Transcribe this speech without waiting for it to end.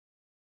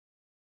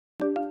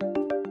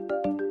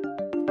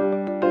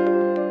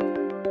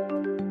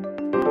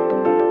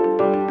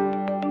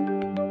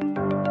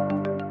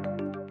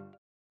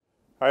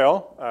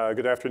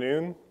Good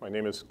afternoon. My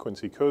name is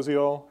Quincey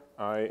Koziol.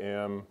 I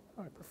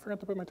forgot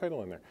to put my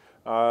title in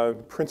there.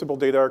 Principal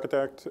Data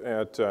Architect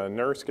at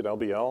NERSC at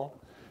LBL,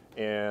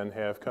 and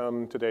have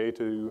come today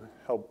to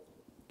help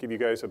give you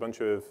guys a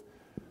bunch of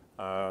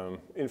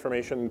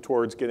information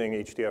towards getting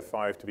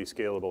HDF5 to be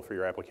scalable for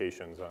your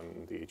applications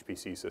on the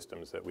HPC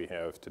systems that we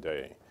have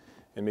today,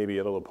 and maybe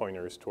a little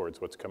pointers towards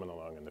what's coming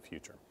along in the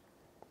future.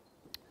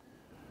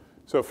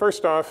 So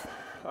first off,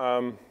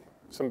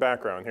 some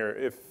background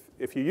here.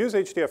 If you use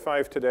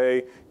HDF5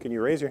 today, can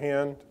you raise your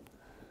hand?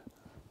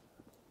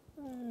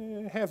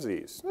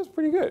 Halvesies. That's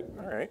pretty good.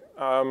 All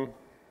right.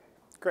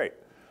 Great.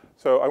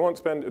 So I won't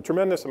spend a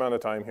tremendous amount of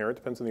time here. It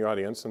depends on the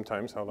audience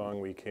sometimes how long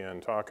we can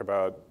talk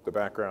about the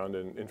background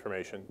and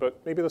information.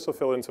 But maybe this will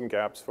fill in some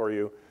gaps for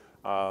you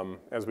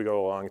as we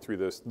go along through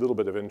this little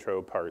bit of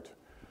intro part.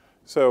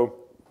 So,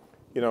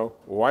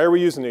 why are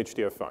we using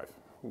HDF5?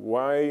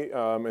 Why,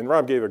 and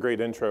Rob gave a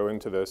great intro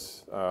into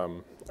this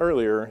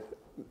earlier.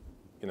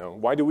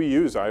 Why do we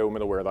use I/O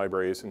middleware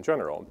libraries in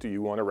general? Do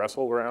you want to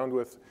wrestle around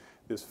with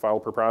this file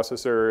per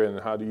processor, and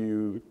how do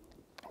you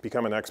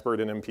become an expert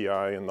in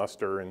MPI and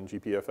Lustre and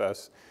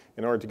GPFS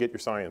in order to get your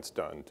science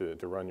done,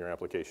 to run your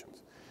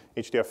applications?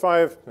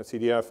 HDF5,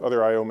 CDF,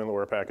 other I/O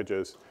middleware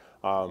packages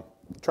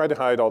try to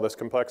hide all this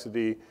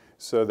complexity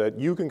so that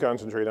you can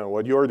concentrate on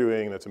what you're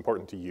doing that's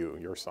important to you,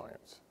 your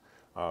science.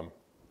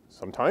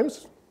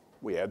 Sometimes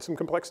we add some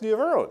complexity of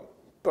our own,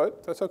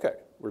 but that's okay.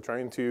 We're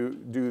trying to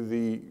do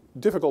the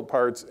difficult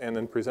parts and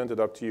then present it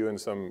up to you in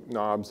some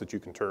knobs that you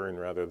can turn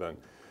rather than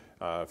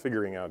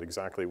figuring out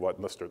exactly what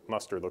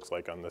Lustre looks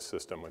like on this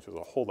system, which is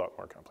a whole lot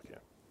more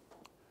complicated.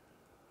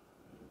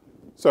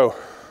 So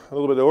a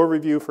little bit of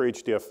overview for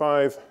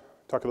HDF5,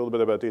 talk a little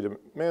bit about data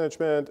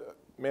management,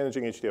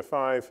 managing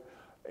HDF5,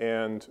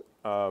 and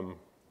on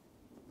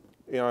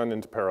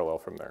into parallel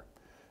from there.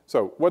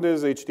 So what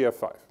is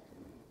HDF5?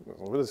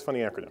 What is this funny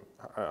acronym?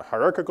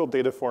 Hierarchical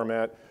Data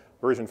Format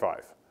version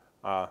 5.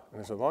 And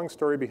there's a long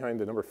story behind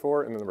the number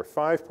 4 and the number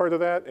 5 part of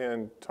that,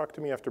 and talk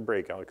to me after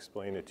break. I'll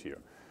explain it to you.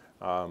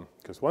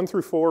 Because 1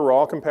 through 4 were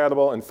all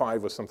compatible, and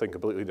 5 was something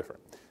completely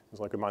different. It was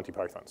like a Monty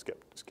Python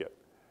skit.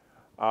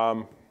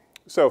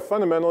 So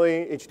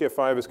fundamentally,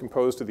 HDF5 is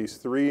composed of these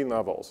 3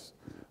 levels.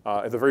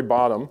 At the very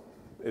bottom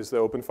is the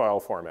open file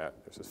format.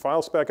 There's this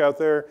file spec out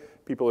there.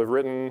 People have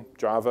written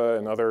Java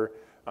and other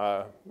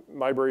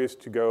libraries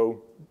to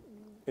go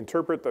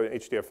interpret the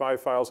HDF5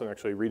 files and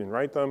actually read and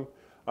write them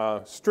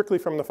strictly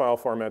from the file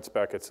format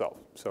spec itself.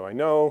 So I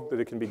know that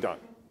it can be done.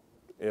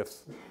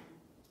 If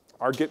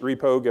our Git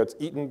repo gets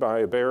eaten by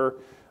a bear,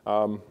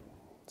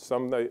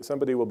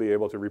 somebody will be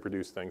able to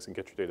reproduce things and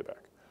get your data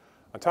back.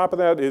 On top of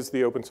that is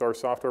the open source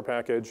software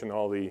package and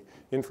all the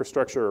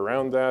infrastructure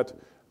around that.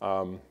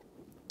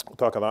 We'll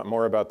talk a lot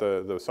more about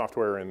the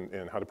software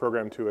and how to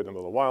program to it in a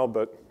little while,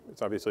 but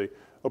it's obviously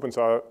open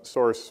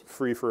source,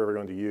 free for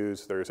everyone to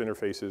use. There's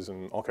interfaces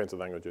in all kinds of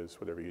languages,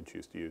 whatever you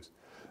choose to use.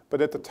 But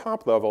at the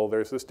top level,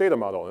 there's this data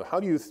model. How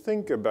do you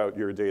think about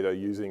your data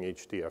using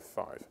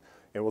HDF5?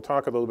 And we'll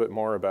talk a little bit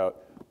more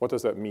about what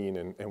does that mean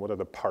and what are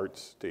the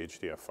parts to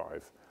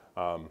HDF5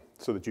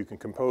 so that you can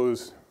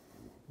compose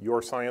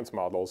your science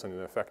models in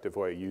an effective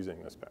way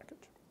using this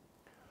package.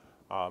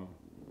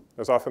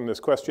 There's often this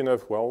question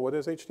of, well, what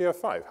is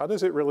HDF5? How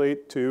does it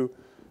relate to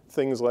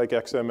things like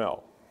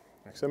XML?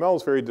 XML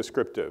is very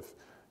descriptive.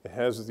 It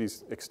has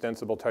these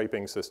extensible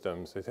typing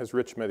systems. It has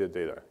rich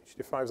metadata.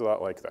 HDF5 is a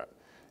lot like that.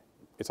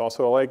 It's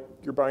also like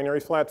your binary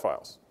flat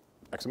files.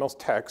 XML's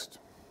text.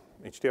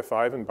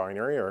 HDF5 and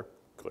binary are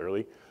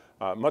clearly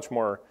much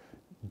more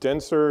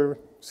denser,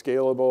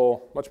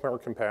 scalable, much more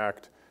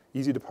compact,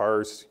 easy to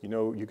parse.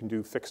 You can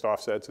do fixed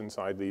offsets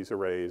inside these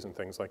arrays and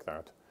things like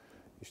that.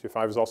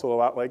 HDF5 is also a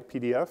lot like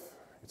PDF.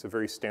 It's a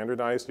very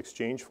standardized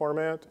exchange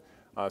format.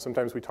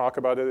 Sometimes we talk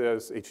about it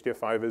as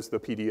HDF5 is the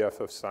PDF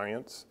of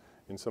science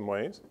in some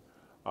ways.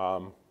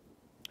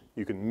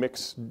 You can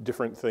mix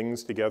different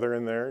things together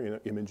in there,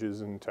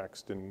 images and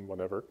text and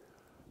whatever.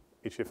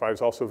 HDF5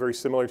 is also very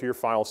similar to your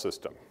file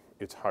system.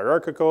 It's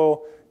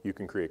hierarchical. You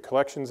can create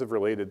collections of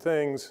related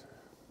things,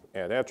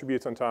 add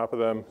attributes on top of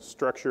them,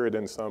 structure it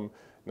in some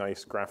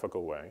nice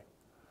graphical way.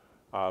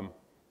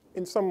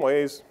 In some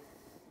ways,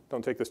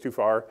 don't take this too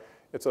far,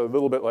 it's a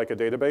little bit like a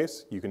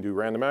database. You can do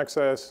random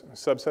access,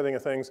 subsetting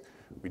of things.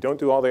 We don't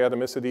do all the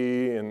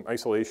atomicity and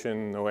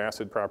isolation, no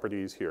acid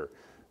properties here.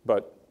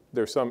 But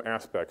there's some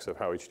aspects of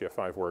how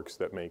HDF5 works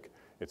that make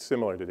it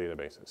similar to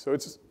databases. So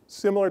it's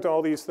similar to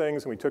all these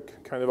things, and we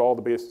took kind of all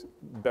the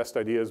best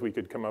ideas we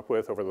could come up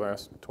with over the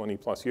last 20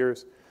 plus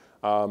years,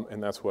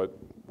 and that's what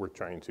we're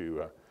trying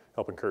to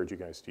help encourage you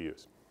guys to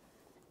use.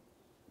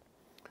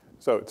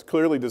 So it's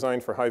clearly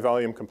designed for high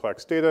volume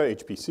complex data,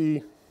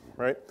 HPC,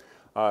 right?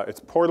 It's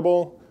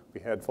portable.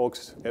 We had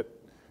folks at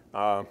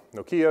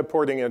Nokia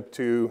porting it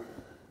to,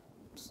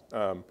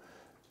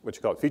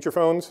 feature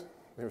phones.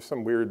 There's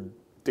some weird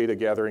data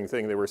gathering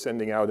thing they were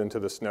sending out into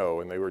the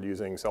snow, and they were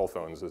using cell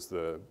phones as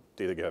the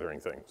data gathering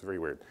thing. It's very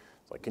weird.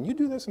 It's like, can you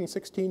do this in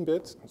 16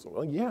 bits? I said,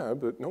 well, yeah,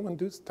 but no one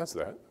does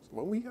that.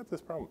 Well, we got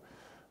this problem.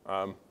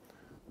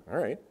 All All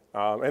right.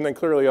 And then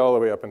clearly all the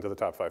way up into the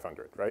top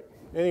 500, right?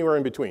 Anywhere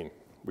in between.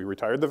 We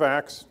retired the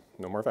VAX,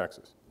 no more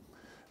VAXes.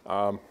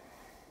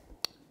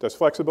 That's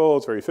flexible,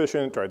 it's very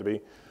efficient, tried to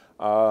be.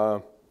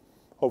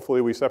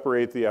 Hopefully we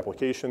separate the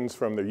applications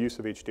from the use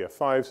of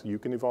HDF5 so you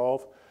can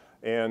evolve.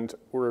 And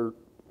we're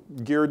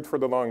geared for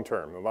the long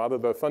term. A lot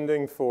of the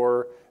funding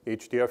for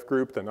HDF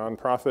Group, the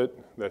nonprofit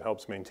that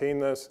helps maintain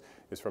this,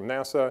 is from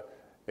NASA.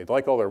 They'd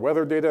like all their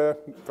weather data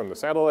from the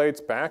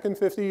satellites back in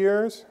 50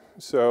 years.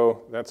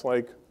 So that's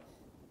like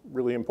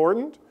really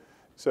important.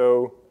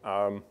 So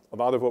a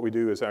lot of what we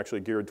do is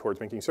actually geared towards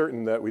making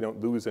certain that we don't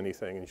lose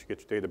anything and you get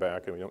your data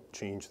back and we don't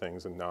change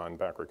things in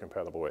non-backward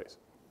compatible ways.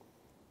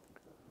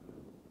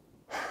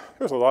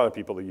 There's a lot of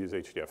people that use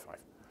HDF5.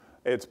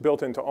 It's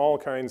built into all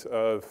kinds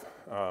of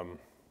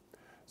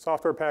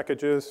software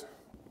packages.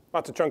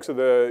 Lots of chunks of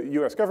the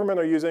US government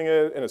are using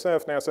it,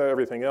 NSF, NASA,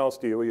 everything else,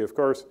 DOE of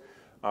course.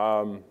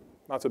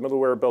 Lots of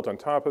middleware built on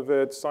top of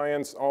it.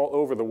 Science all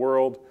over the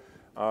world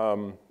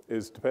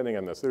is depending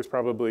on this. There's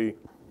probably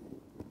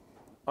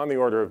on the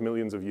order of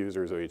millions of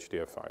users of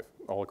HDF5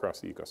 all across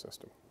the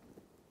ecosystem.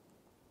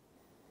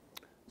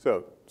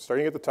 So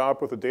starting at the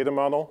top with the data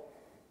model,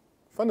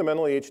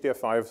 fundamentally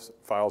HDF5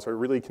 files are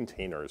really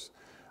containers.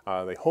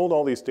 They hold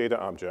all these data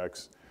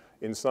objects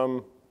in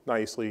some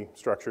nicely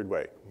structured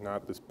way,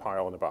 not this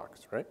pile in a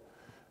box, right?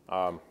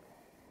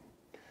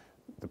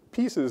 The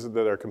pieces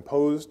that are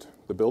composed,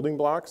 the building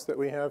blocks that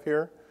we have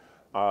here,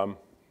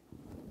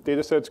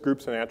 data sets,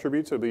 groups, and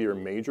attributes will be your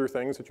major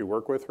things that you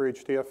work with for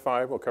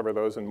HDF5. We'll cover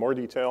those in more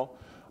detail.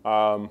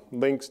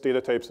 Links,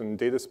 data types, and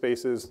data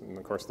spaces, and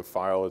of course the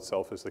file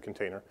itself is the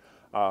container.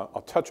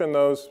 I'll touch on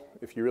those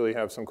if you really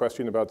have some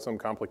question about some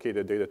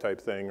complicated data type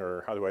thing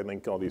or how do I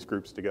link all these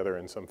groups together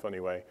in some funny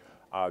way.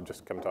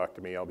 Just come talk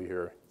to me. I'll be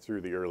here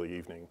through the early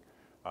evening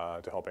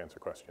to help answer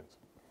questions.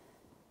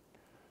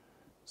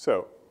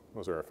 So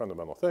those are our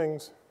fundamental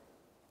things.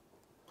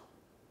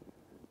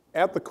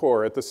 At the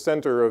core, at the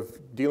center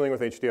of dealing with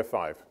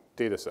HDF5,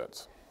 data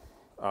sets.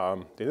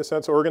 Data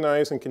sets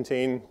organize and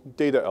contain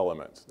data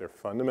elements. They're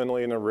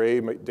fundamentally an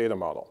array data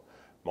model.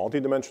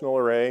 Multi-dimensional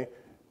array,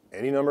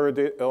 any number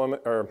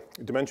of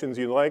dimensions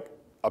you like,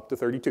 up to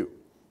 32.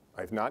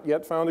 I've not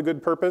yet found a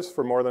good purpose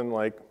for more than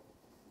like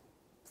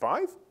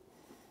 5.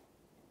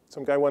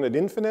 Some guy wanted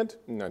infinite,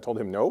 and I told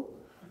him no.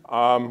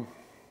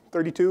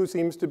 32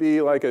 seems to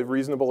be like a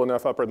reasonable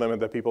enough upper limit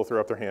that people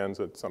throw up their hands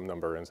at some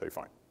number and say,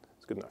 fine,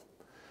 it's good enough.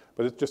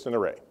 But it's just an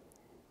array.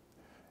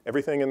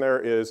 Everything in there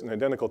is an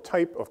identical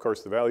type. Of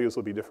course, the values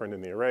will be different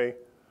in the array.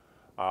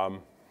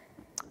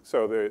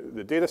 So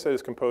the data set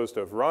is composed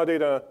of raw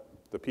data,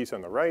 the piece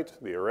on the right,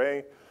 the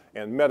array,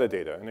 and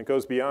metadata. And it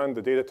goes beyond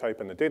the data type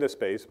and the data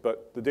space,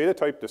 but the data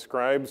type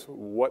describes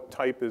what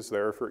type is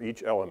there for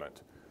each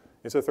element.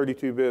 It's a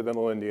 32-bit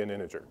Endian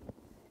integer,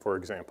 for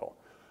example.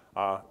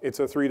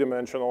 It's a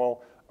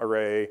 3-dimensional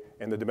array,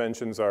 and the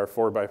dimensions are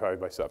 4 by 5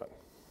 by 7.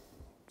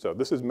 So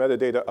this is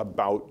metadata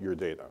about your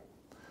data.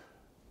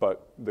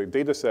 But the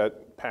data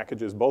set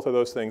packages both of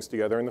those things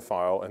together in the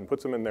file and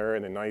puts them in there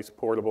in a nice,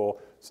 portable,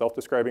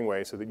 self-describing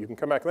way so that you can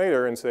come back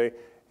later and say,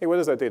 hey, what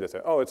is that data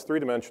set? Oh, it's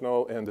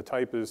 3-dimensional, and the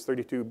type is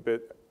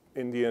 32-bit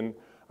little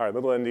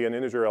Endian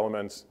integer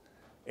elements,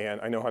 and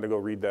I know how to go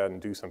read that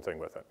and do something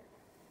with it.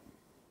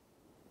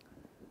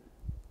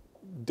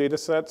 Data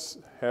sets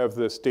have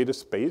this data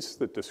space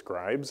that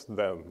describes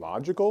the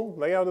logical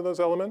layout of those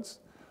elements.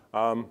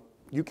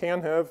 You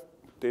can have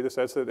data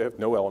sets that have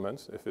no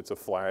elements, if it's a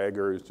flag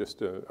or is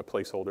just a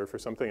placeholder for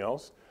something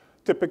else.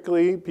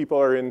 Typically, people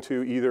are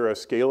into either a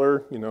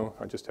scalar,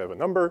 I just have a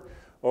number,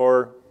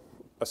 or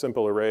a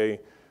simple array,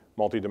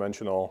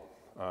 multi-dimensional,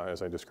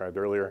 as I described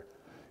earlier.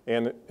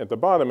 And at the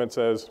bottom, it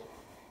says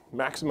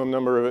maximum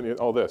number of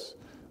all this.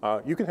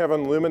 You can have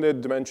unlimited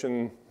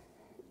dimension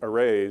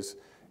arrays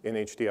in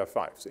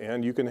HDF5s,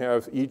 and you can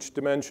have each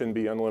dimension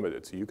be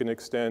unlimited. So you can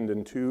extend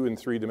in 2 and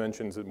 3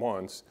 dimensions at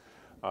once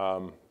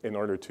in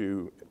order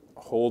to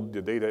hold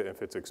the data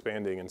if it's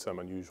expanding in some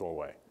unusual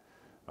way.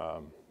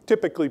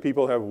 Typically,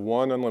 people have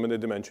one unlimited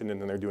dimension and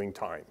then they're doing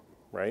time,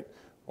 right?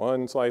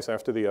 One slice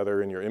after the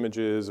other in your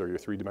images or your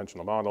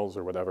 3-dimensional models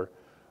or whatever.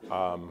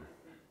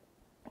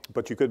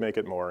 But you could make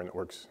it more and it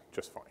works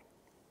just fine.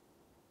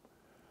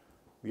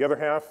 The other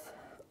half,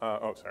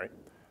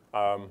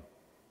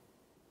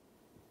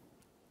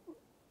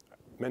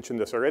 mentioned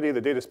this already,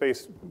 the data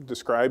space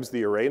describes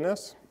the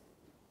arrayness,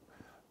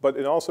 but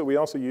we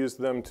also use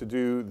them to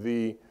do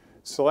the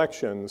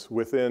selections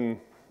within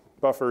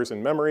buffers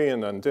in memory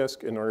and on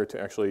disk in order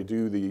to actually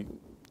do the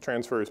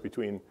transfers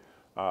between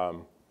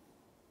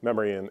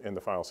memory and the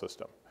file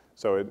system.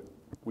 So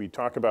we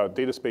talk about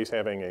data space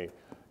having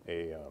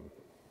a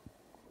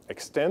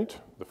extent,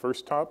 the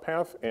first top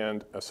half,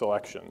 and a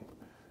selection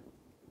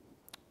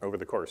over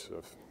the course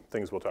of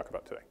things we'll talk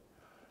about today.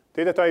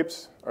 Data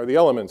types are the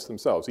elements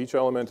themselves. Each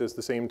element is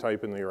the same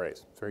type in the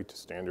arrays. It's a very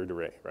standard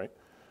array, right?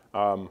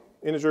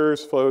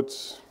 Integers,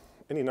 floats,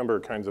 any number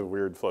of kinds of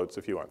weird floats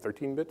if you want.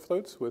 13-bit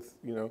floats with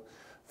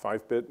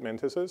 5-bit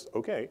mantisses,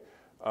 okay.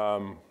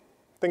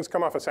 things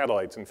come off of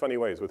satellites in funny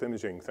ways with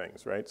imaging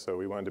things, right? So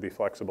we wanted to be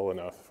flexible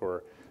enough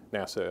for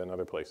NASA and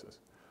other places.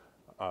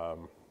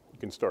 You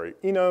can store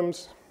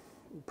enums,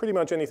 pretty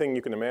much anything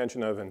you can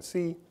imagine of in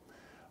C.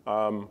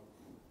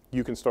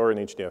 You can store in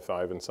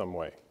HDF5 in some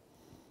way.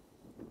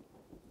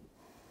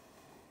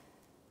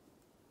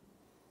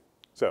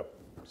 So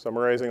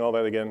summarizing all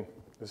that again,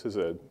 this is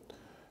a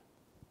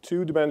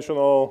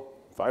 2-dimensional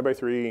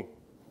 5x3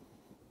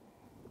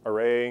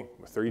 array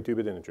with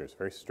 32-bit integers,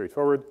 very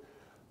straightforward.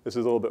 This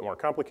is a little bit more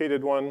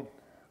complicated one.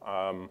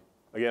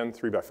 Again,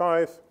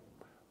 3x5,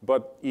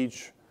 but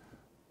each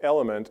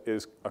element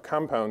is a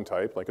compound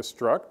type, like a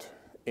struct,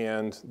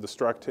 and the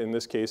struct in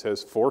this case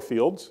has 4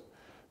 fields.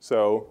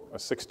 So a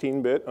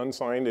 16-bit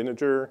unsigned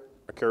integer,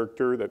 a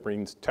character that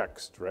means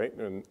text, right?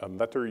 And a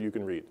letter you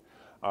can read,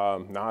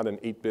 not an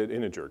 8-bit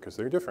integer, because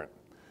they're different.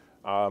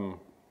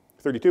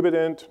 32-bit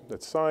int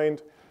that's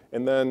signed,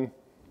 and then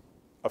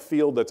a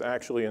field that's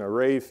actually an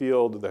array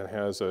field that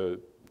has a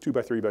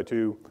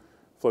 2x3x2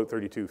 float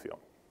 32 field.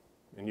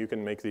 And you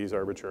can make these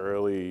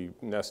arbitrarily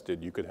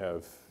nested. You could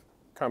have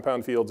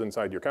compound fields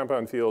inside your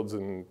compound fields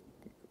and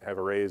have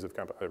arrays of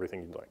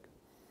everything you'd like.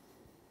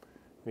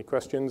 Any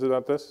questions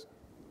about this?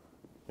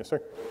 Yes,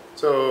 sir?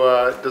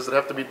 So does it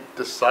have to be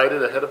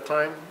decided ahead of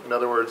time? In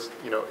other words,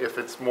 if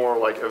it's more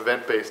like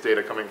event-based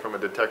data coming from a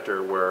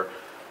detector where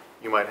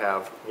you might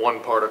have one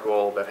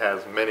particle that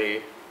has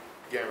many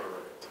gamma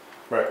rays.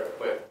 Right.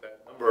 But that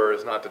number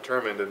is not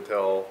determined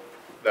until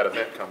that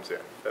event comes in.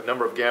 That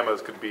number of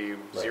gammas could be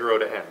 0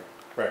 to n.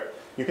 Right.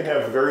 You can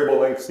have variable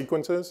length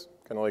sequences,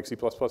 kind of like C++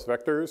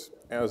 vectors,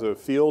 as a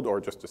field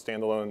or just a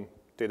standalone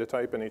data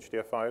type in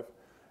HDF5.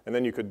 And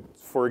then you could,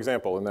 for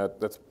example, and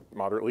that's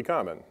moderately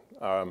common.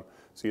 So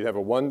you'd have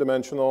a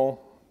 1-dimensional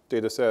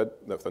data set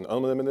with an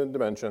unlimited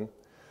dimension,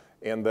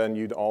 and then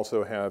you'd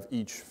also have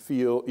each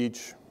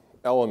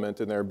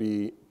element in there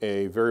be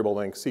a variable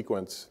length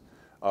sequence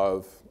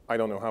of, I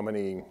don't know how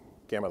many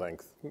gamma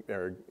length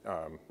or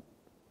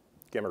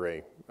gamma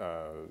ray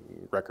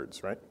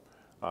records, right?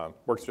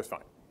 Works just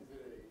fine.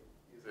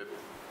 Is it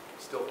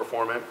still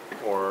performant,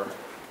 or?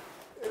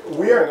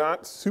 We are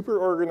not super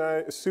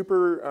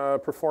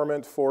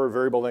performant for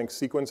variable length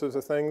sequences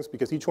of things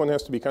because each one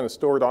has to be kind of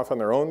stored off on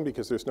their own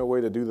because there's no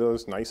way to do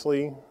those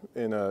nicely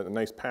in a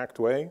nice packed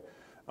way.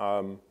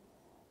 And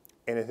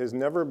it has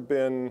never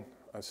been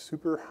a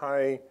super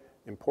high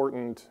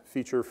important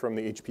feature from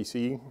the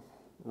HPC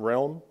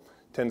realm.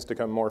 Tends to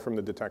come more from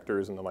the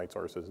detectors and the light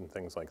sources and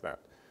things like that.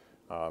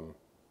 I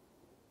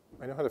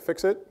know how to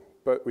fix it,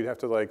 but we'd have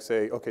to like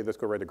say, okay, let's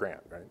go write a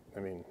grant, right? I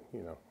mean,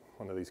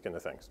 one of these kind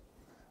of things.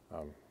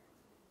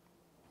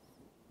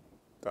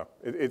 So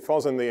it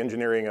falls in the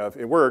engineering of,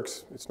 it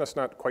works, it's just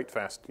not quite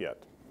fast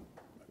yet.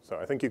 So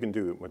I think you can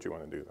do what you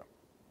want to do, though.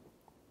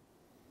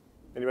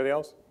 Anybody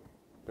else?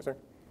 Yes, sir?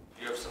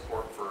 Do you have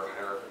support for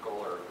hierarchical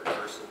or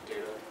recursive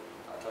data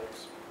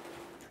types?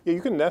 Yeah,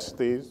 you can nest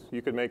these.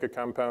 You could make a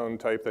compound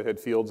type that had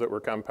fields that were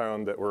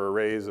compound, that were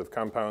arrays of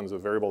compounds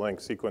of variable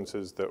length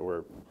sequences that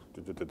were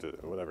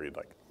whatever you'd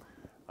like.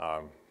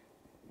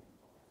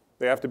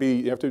 They have to be,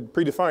 you have to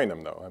predefine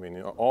them, though. I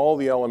mean, all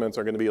the elements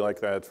are going to be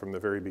like that from the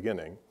very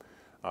beginning.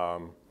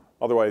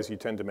 Otherwise, you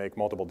tend to make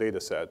multiple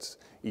data sets.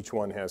 Each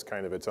one has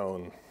kind of its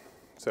own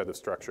set of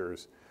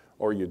structures,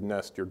 or you'd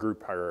nest your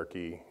group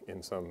hierarchy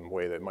in some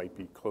way that might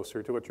be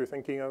closer to what you're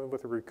thinking of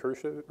with a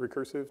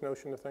recursive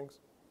notion of things.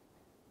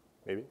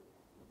 Maybe?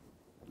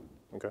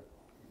 Okay.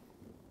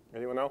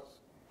 Anyone else?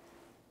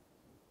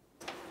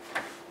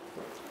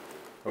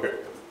 Okay.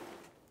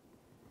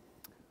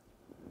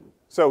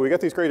 So we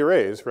got these great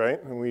arrays,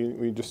 right? And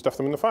we just stuff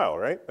them in the file,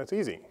 right? That's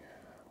easy.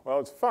 Well,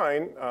 it's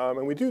fine,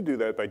 and we do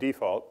that by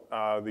default.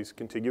 These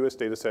contiguous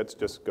data sets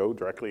just go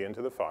directly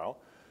into the file.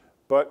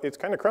 But it's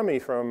kind of crummy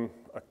from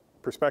a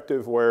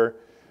perspective where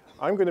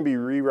I'm going to be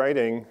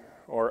rewriting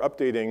or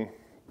updating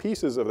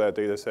pieces of that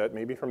data set,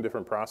 maybe from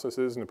different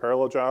processes in a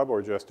parallel job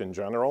or just in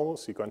general,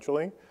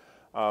 sequentially.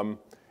 And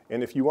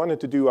if you wanted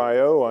to do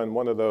I/O on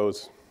one of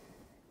those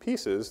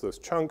pieces, those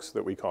chunks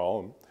that we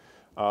call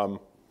them,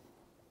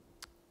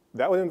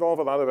 that would involve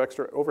a lot of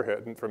extra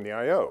overhead from the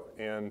I/O.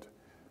 And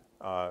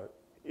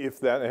if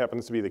that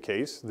happens to be the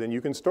case, then you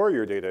can store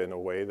your data in a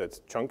way that's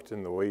chunked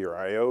in the way your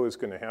I/O is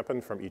going to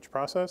happen from each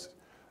process.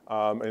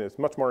 And it's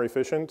much more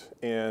efficient,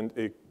 and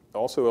it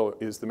also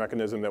is the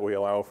mechanism that we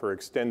allow for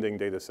extending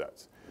data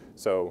sets.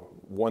 So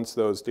once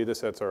those data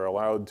sets are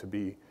allowed to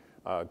be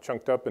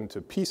chunked up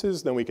into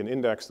pieces, then we can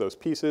index those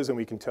pieces, and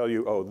we can tell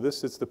you, oh,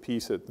 this is the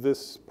piece at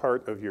this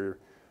part of your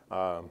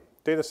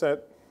data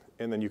set,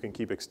 and then you can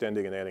keep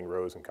extending and adding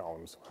rows and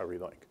columns however you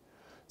like.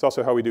 It's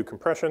also how we do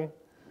compression.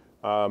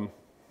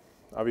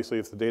 Obviously,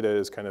 if the data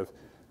is kind of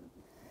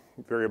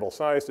variable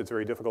sized, it's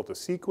very difficult to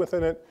seek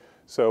within it.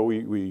 So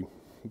we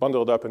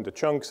bundle it up into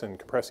chunks and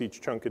compress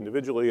each chunk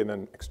individually and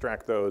then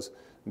extract those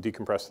and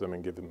decompress them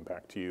and give them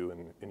back to you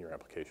in your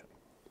application.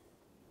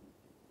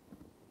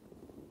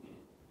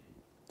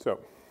 So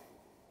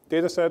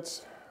data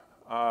sets,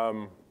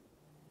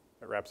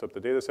 That wraps up the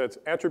data sets.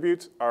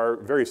 Attributes are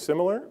very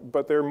similar,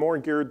 but they're more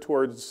geared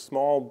towards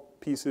small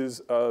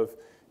pieces of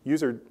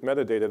user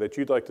metadata that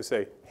you'd like to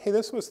say, hey,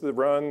 this was the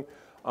run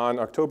on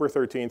October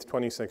 13th,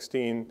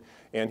 2016,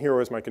 and here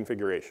was my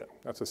configuration.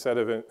 That's a set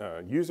of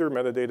user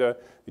metadata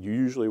that you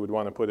usually would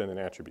want to put in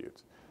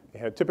attributes.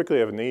 They typically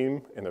have a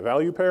name and a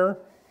value pair.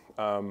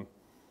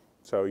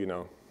 So,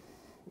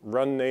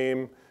 run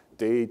name,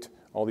 date,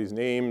 all these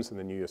names, and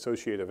then you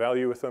associate a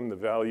value with them. The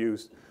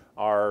values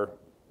are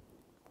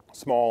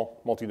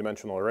small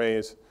multi-dimensional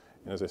arrays,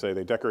 and as I say,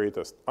 they decorate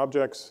the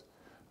objects.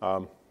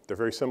 They're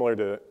very similar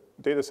to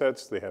data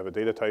sets. They have a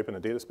data type and a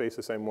data space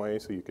the same way,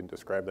 so you can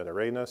describe that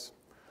arrayness.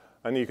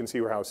 And you can see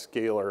how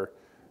scalar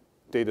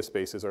data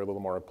spaces are a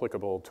little more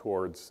applicable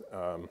towards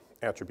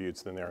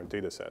attributes than they are in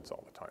data sets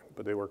all the time,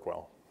 but they work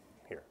well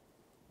here.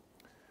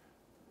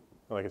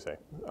 Like I say,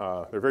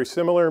 they're very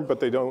similar,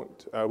 but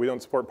we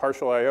don't support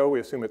partial I/O. We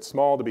assume it's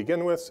small to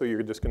begin with, so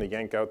you're just going to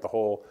yank out the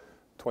whole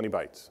 20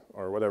 bytes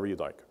or whatever you'd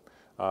like.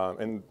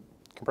 And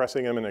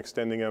compressing them and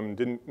extending them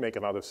didn't make a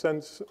lot of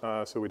sense,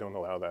 so we don't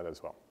allow that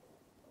as well.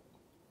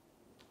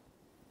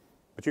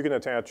 But you can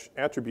attach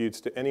attributes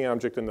to any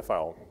object in the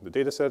file. The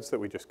data sets that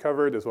we just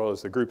covered, as well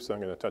as the groups that I'm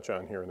going to touch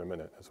on here in a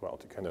minute as well,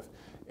 to kind of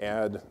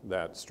add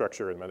that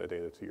structure and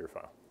metadata to your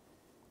file.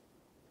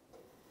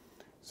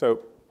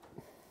 So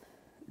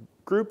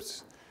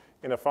groups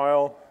in a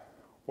file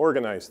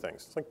organize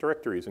things. It's like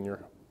directories in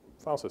your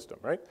file system,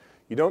 right?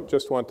 You don't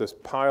just want this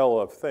pile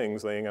of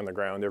things laying on the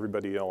ground,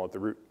 everybody all at the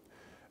root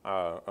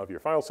of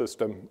your file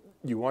system.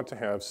 You want to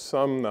have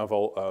some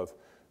level of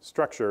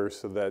structure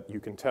so that you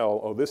can tell,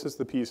 oh, this is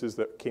the pieces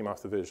that came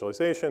off the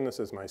visualization, this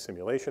is my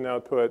simulation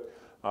output.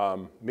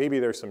 Maybe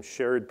there's some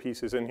shared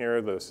pieces in here.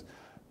 This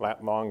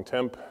lat long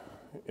temp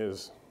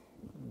is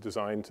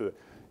designed to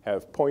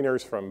have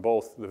pointers from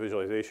both the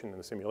visualization and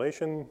the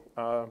simulation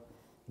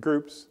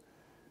groups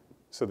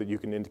so that you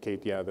can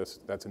indicate, yeah,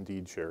 that's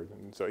indeed shared.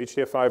 And so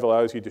HDF5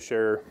 allows you to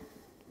share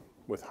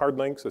with hard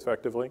links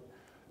effectively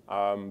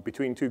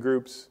between two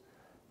groups.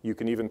 You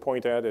can even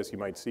point at, as you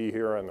might see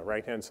here on the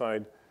right-hand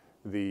side,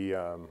 the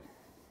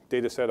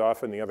data set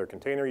off in the other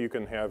container. You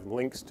can have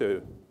links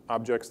to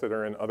objects that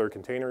are in other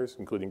containers,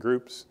 including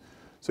groups.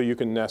 So you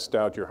can nest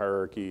out your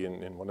hierarchy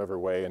in whatever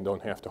way and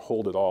don't have to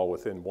hold it all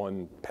within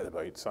 1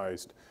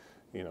 petabyte-sized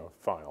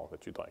file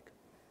that you'd like.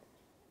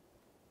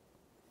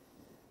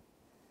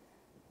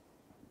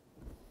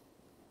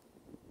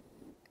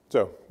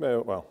 So,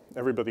 well,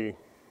 every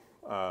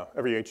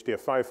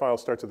HDF5 file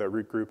starts with that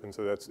root group, and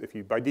so that's,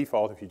 by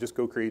default, if you just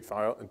go create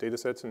data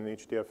sets in an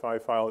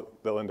HDF5 file,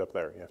 they'll end up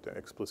there. You have to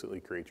explicitly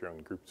create your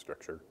own group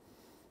structure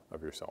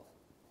of yourself.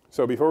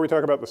 So before we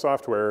talk about the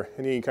software,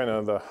 any kind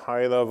of the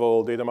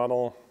high-level data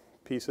model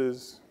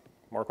pieces?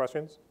 More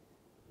questions?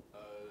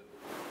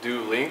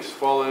 Do links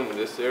fall in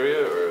this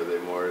area, or are they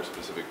more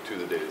specific to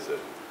the data set?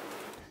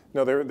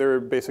 No, they're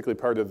basically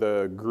part of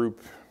the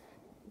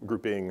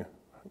grouping,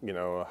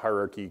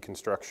 hierarchy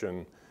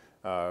construction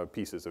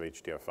pieces of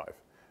HDF5.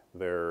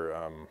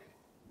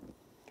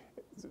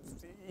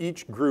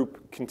 Each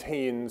group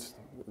contains,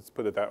 let's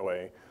put it that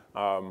way,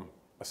 a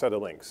set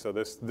of links. So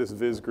this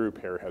viz group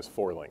here has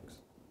 4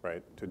 links,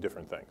 right, to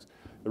different things.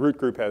 The root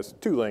group has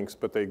 2 links,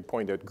 but they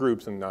point at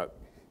groups and not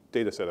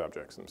data set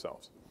objects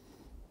themselves.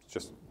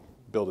 Just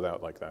build it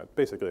out like that.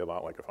 Basically a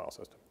lot like a file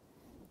system.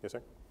 Yes,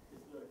 sir?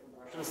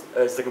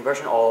 Is the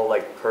compression all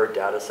like per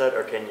data set,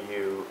 or can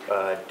you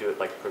do it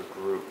like per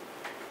group?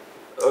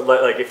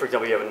 Like if, for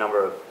example, you have a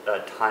number of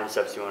time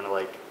steps you want to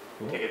like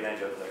take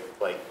advantage of,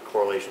 like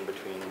correlation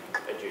between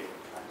adjacent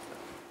time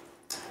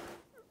steps.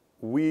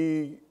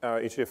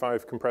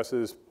 HDF5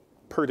 compresses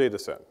per data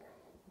set.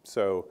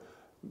 So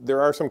there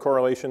are some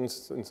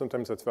correlations, and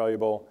sometimes that's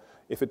valuable.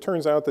 If it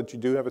turns out that you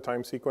do have a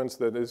time sequence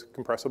that is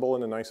compressible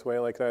in a nice way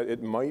like that,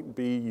 it might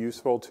be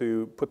useful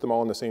to put them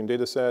all in the same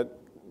data set,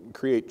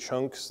 create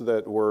chunks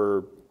that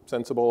were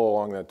sensible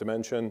along that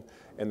dimension,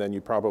 and then you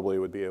probably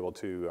would be able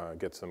to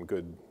get some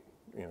good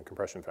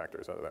compression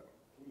factors out of that.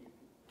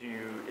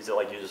 Is it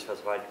like you just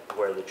specified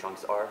where the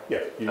chunks are?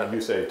 Yeah,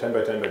 you say 10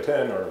 by 10 by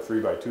 10 or 3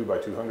 by 2 by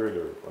 200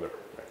 or whatever.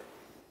 Right.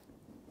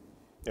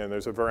 And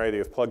there's a variety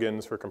of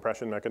plugins for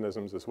compression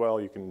mechanisms as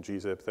well. You can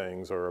gzip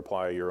things or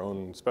apply your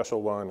own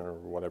special one or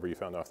whatever you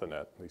found off the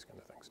net, these kind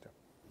of things too.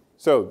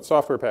 So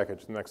software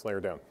package, the next layer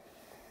down.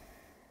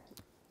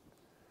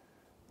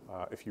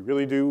 If you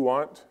really do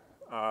want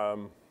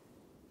to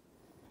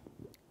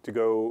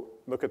go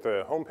look at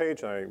the home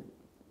page, and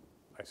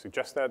I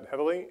suggest that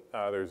heavily.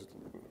 There's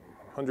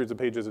hundreds of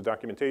pages of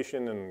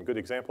documentation and good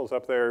examples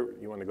up there.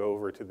 You want to go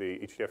over to the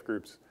HDF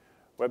Group's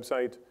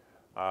website.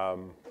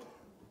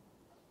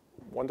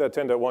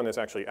 1.10.1 is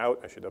actually out.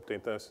 I should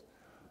update this.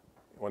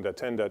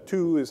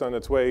 1.10.2 is on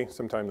its way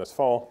sometime this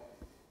fall.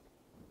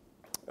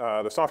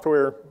 The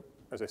software,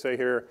 as I say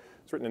here,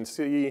 it's written in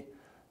C.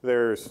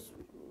 There's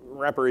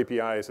wrapper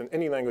APIs in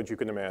any language you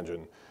can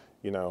imagine.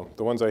 The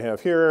ones I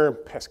have here,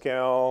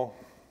 Pascal,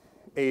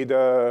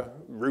 Ada,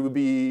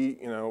 Ruby,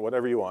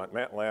 whatever you want,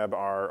 MATLAB,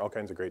 R, all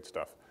kinds of great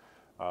stuff.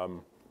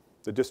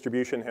 The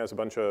distribution has a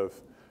bunch of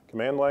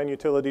command line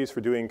utilities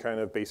for doing kind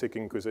of basic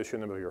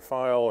inquisition of your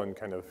file and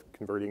kind of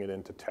converting it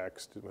into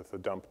text with the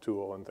dump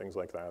tool and things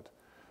like that,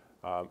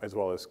 as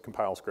well as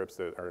compile scripts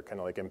that are kind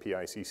of like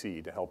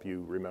MPICC to help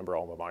you remember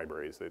all the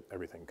libraries that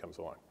everything comes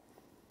along.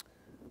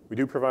 We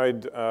do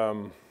provide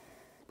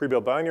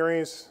pre-built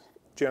binaries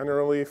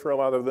generally for a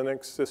lot of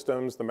Linux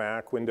systems, the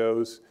Mac,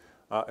 Windows.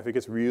 If it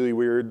gets really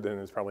weird, then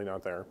it's probably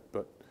not there,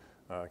 but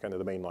kind of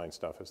the mainline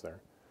stuff is there.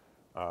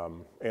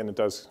 And it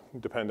does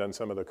depend on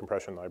some of the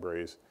compression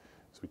libraries,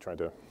 so we try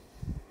to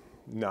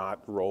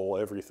not roll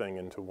everything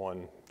into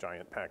one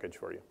giant package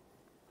for you.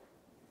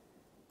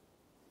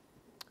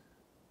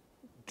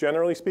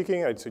 Generally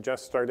speaking, I'd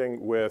suggest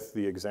starting with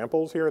the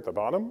examples here at the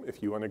bottom.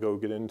 If you want to go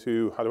get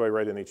into how do I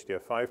write an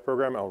HDF5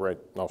 program,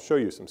 I'll show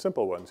you some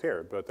simple ones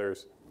here, but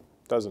there's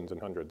dozens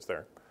and hundreds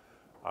there.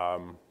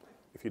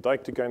 If you'd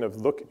like to kind of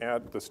look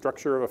at the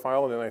structure of a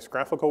file in a nice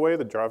graphical way,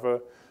 the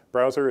Java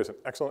browser is an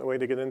excellent way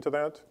to get into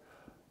that.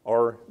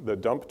 Or the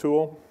dump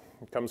tool.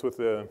 It comes with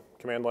the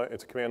command line.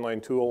 It's a command line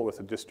tool with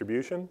a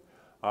distribution,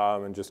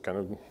 and just kind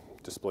of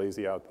displays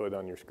the output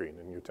on your screen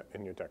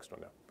in your text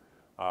window.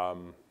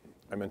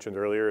 I mentioned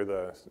earlier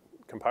the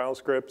compile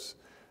scripts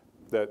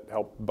that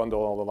help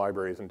bundle all the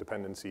libraries and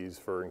dependencies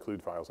for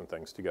include files and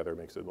things together.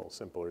 Makes it a little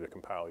simpler to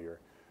compile your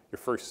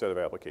first set of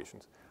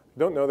applications. I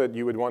don't know that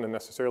you would want to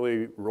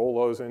necessarily roll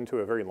those into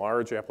a very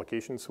large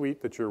application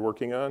suite that you're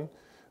working on,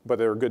 but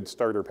they're a good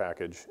starter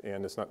package,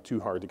 and it's not too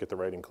hard to get the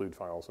right include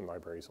files and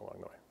libraries along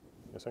the way.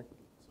 Yes, sir?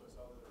 So I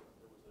saw that there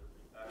was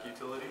a repack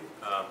utility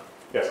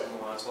Yes. on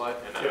the last slide,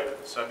 and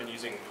so I've been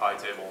using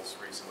tables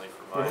recently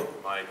for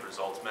my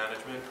results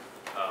management,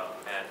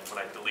 and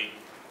when I delete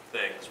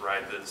things,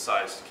 right, the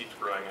size keeps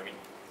growing. I mean,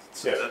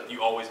 so that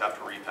you always have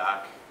to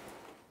repack.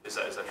 Is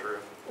that true?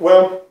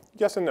 Well,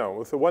 yes and no.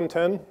 With the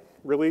 110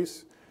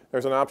 release,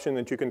 there's an option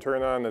that you can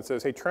turn on that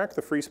says, hey, track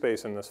the free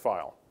space in this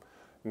file.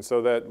 And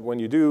so that when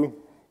you do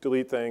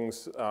delete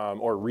things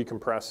or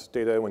recompress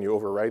data when you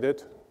overwrite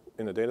it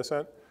in a data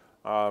set,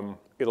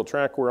 it'll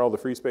track where all the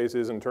free space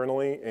is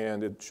internally,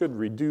 and it should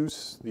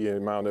reduce the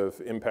amount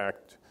of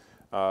impact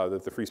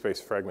that the free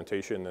space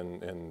fragmentation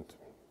and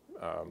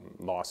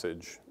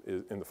lossage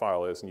in the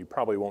file is, and you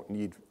probably won't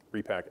need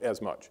repack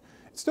as much.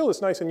 Still,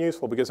 it's nice and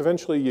useful because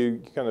eventually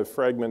you kind of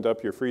fragment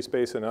up your free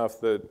space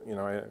enough that, you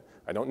know,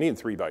 I don't need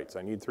 3 bytes,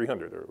 I need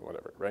 300 or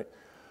whatever, right?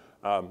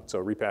 So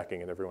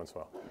repacking it every once in a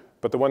while.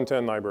 But the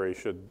 110 library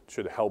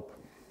should help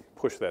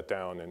push that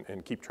down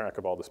and keep track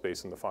of all the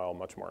space in the file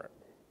much more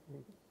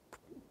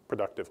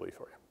productively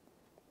for you.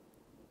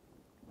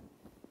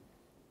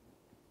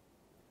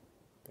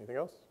 Anything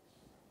else?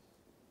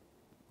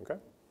 Okay.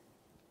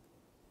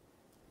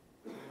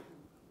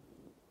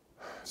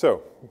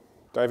 So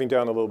diving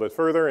down a little bit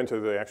further into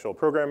the actual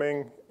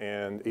programming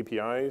and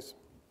APIs.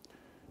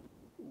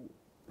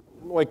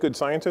 Like good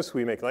scientists,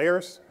 we make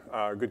layers,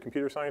 good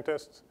computer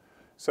scientists.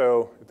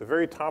 So at the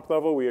very top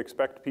level, we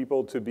expect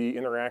people to be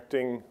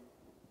interacting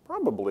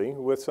probably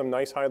with some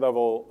nice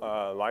high-level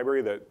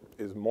library that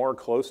is more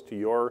close to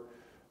your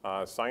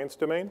science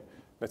domain.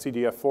 That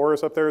HDF5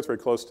 is up there. It's very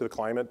close to the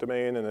climate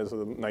domain and is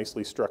a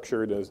nicely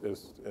structured,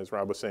 as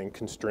Rob was saying,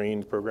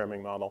 constrained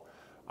programming model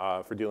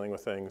for dealing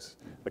with things.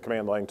 The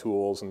command line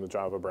tools and the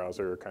Java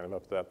browser are kind of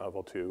up to that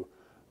level too.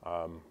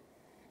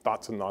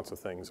 Lots and lots of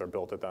things are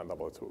built at that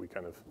level. It's what we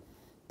kind of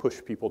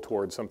push people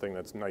towards, something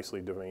that's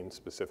nicely domain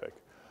specific.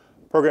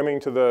 Programming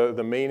to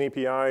the main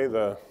API,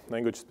 the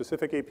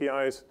language-specific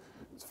APIs,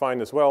 it's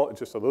fine as well. It's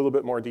just a little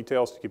bit more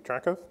details to keep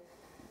track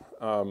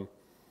of.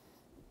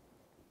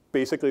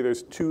 Basically,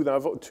 there's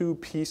two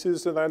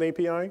pieces to that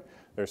API.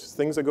 There's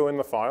things that go in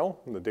the file,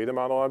 the data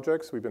model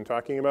objects we've been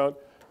talking about,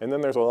 and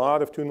then there's a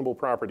lot of tunable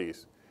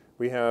properties.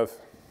 We have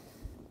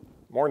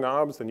more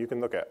knobs than you can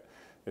look at.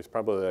 There's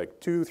probably like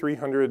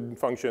 200-300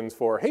 functions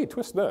for, hey,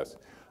 twist this.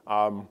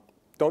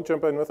 Don't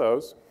jump in with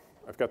those.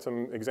 I've got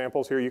some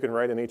examples here. You can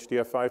write an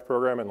HDF5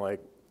 program in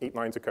like 8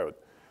 lines of code.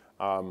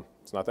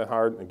 It's not that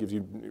hard. It gives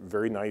you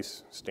very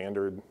nice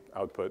standard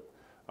output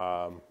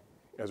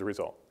as a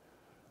result.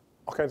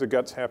 All kinds of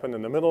guts happen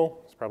in the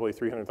middle. It's probably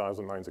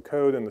 300,000 lines of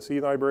code in the C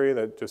library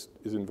that just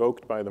is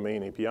invoked by the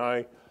main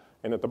API.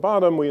 And at the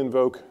bottom, we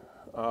invoke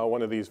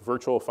one of these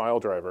virtual file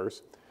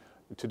drivers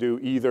to do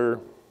either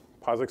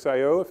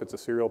POSIX.io if it's a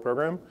serial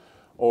program,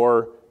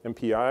 or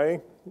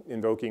MPI,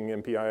 invoking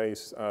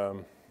MPI's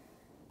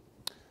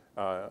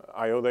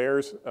I/O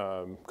layers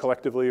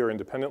collectively or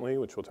independently,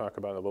 which we'll talk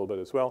about in a little bit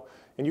as well.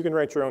 And you can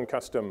write your own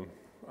custom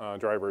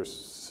drivers,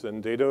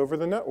 send data over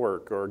the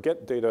network, or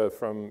get data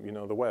from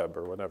the web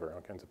or whatever,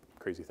 all kinds of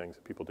crazy things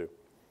that people do.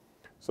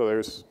 So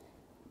there's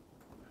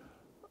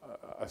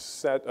a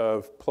set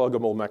of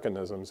pluggable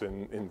mechanisms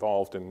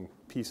involved in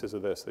pieces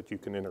of this that you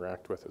can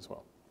interact with as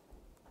well.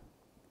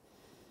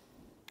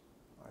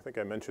 I think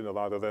I mentioned a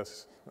lot of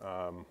this.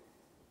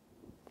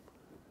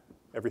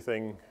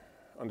 Everything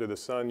under the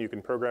sun, you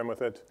can program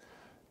with it.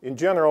 In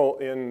general,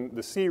 in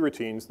the C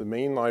routines, the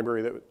main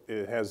library that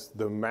it has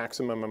the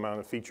maximum amount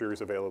of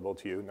features available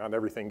to you. Not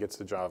everything gets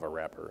the Java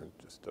wrapper.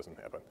 It just doesn't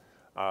happen.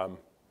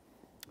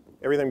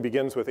 Everything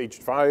begins with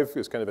H5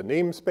 is kind of a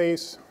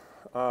namespace,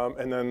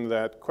 and then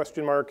that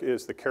question mark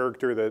is the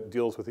character that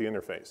deals with the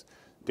interface.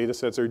 Data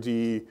sets are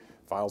D,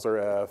 files are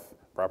F,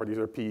 properties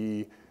are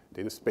P,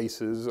 data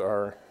spaces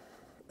are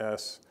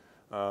S.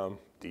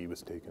 D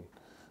was taken.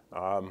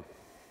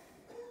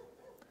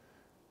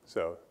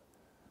 So,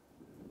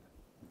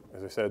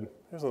 as I said,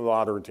 there's a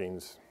lot of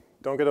routines.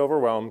 Don't get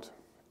overwhelmed.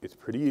 It's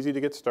pretty easy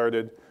to get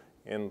started,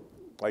 and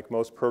like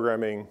most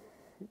programming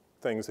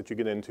things that you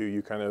get into,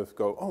 you kind of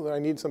go, oh, I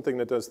need something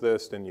that does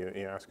this, and you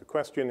ask a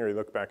question, or you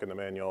look back in the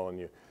manual, and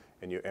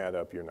you add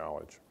up your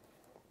knowledge.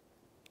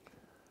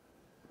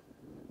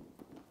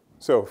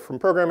 So from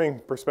programming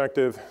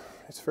perspective,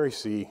 it's very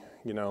C.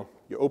 You know,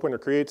 you open or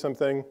create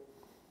something,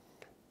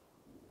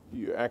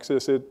 you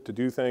access it to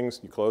do things,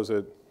 you close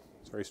it.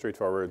 It's very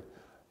straightforward.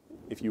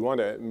 If you want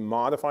to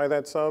modify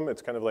that sum,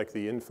 it's kind of like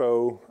the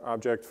info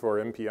object for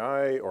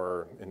MPI,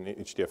 or in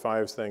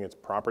HDF5's thing, it's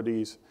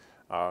properties.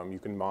 You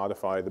can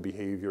modify the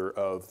behavior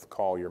of the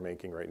call you're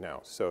making right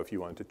now. So if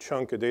you want to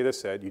chunk a data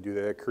set, you do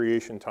that at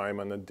creation time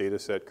on the data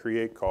set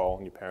create call,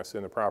 and you pass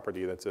in a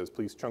property that says,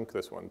 please chunk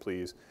this one,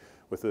 please,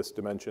 with this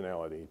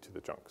dimensionality to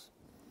the chunks.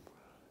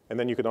 And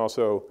then you can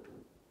also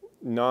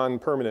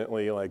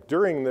non-permanently, like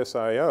during this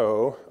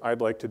I/O,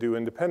 I'd like to do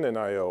independent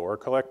I/O or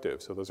collective.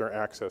 So those are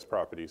access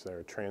properties.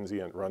 They're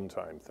transient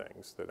runtime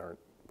things that aren't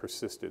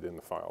persisted in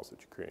the files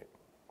that you create.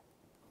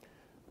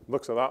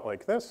 Looks a lot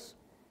like this.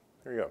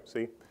 There you go,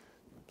 see?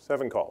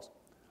 7 calls.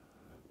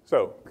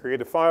 So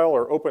create a file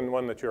or open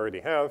one that you already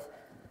have.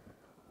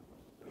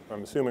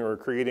 I'm assuming we're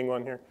creating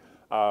one here.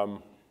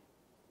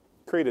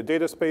 Create a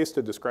data space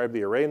to describe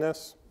the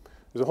arrayness.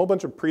 There's a whole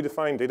bunch of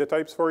predefined data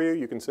types for you.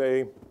 You can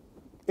say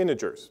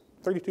integers,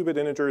 32-bit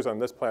integers on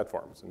this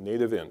platform. It's a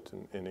native int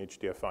in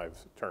HDF5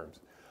 terms.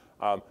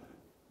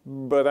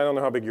 But I don't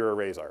know how big your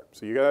arrays are.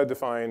 So you gotta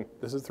define,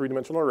 this is a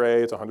 3-dimensional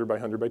array. It's 100 by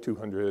 100 by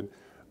 200.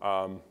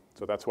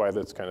 So that's why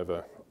that's kind of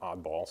an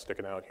oddball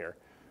sticking out here.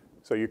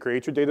 So you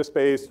create your data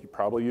space. You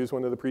probably use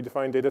one of the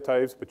predefined data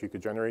types, but you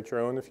could generate your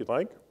own if you'd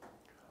like.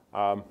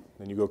 Then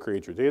you go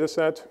create your data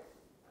set.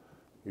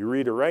 You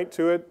read or write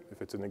to it.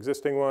 If it's an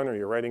existing one or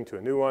you're writing to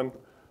a new one,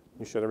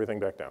 you shut everything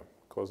back down,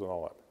 close it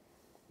all up.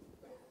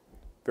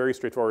 Very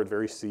straightforward,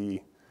 very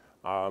C.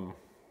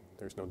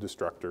 There's no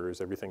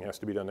destructors. Everything has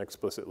to be done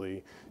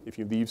explicitly. If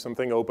you leave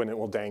something open, it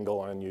will dangle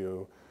on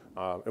you.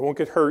 It won't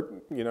get hurt.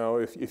 You know,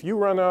 if you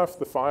run off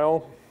the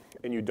file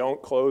and you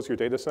don't close your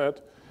data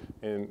set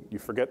and you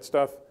forget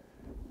stuff,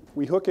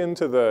 we hook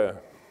into the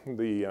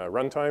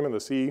runtime of the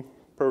C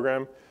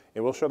program,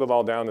 and we'll shut it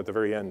all down at the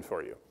very end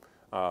for you.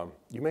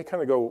 You may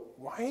kind of go,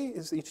 why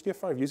is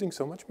HDF5 using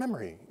so much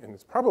memory? And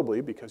it's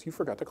probably because you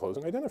forgot to close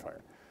an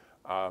identifier.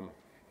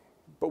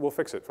 But we'll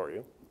fix it for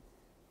you.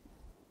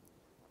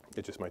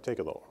 It just might take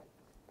a little while.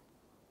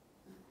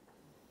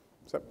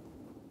 So,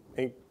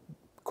 any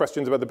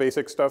questions about the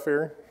basic stuff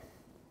here?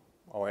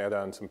 I'll add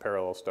on some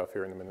parallel stuff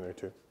here in a minute or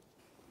two.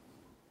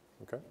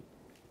 Okay.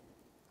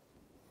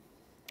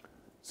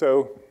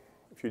 So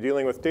if you're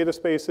dealing with data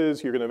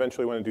spaces, you're going to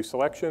eventually want to do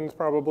selections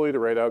probably to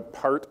write out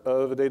part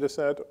of a data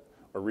set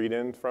or read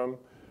in from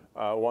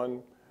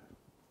one.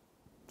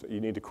 So you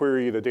need to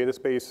query the data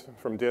space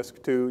from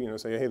disk too. You know,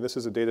 say, hey, this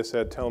is a data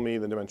set. Tell me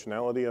the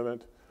dimensionality of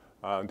it.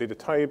 Data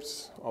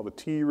types, all the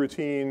T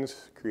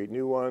routines, create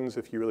new ones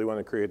if you really want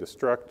to create a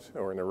struct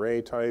or an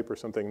array type or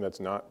something that's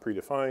not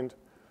predefined.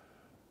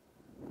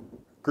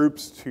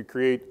 Groups to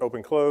create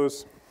open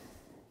close,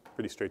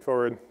 pretty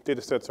straightforward.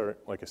 Data sets are,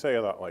 like I say,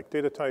 a lot like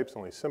data types,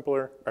 only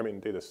simpler. I mean,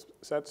 data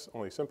sets,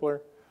 only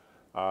simpler.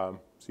 So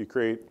you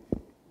create,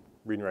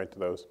 read and write to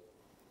those.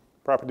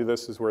 Property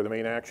list is where the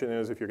main action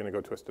is if you're going to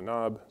go twist a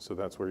knob. So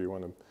that's where you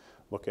want to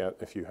look at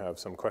if you have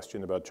some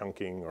question about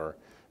chunking or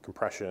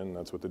compression.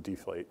 That's what the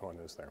deflate one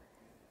is there.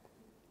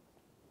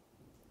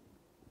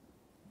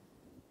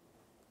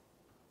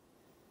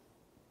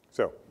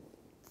 So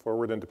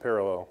forward into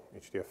parallel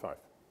HDF5.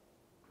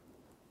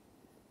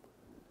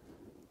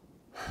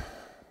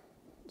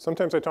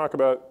 Sometimes I talk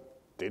about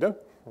data,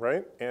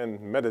 right, and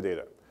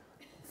metadata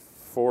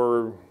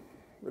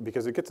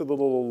because it gets a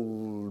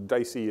little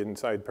dicey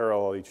inside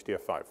parallel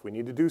HDF5. We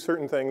need to do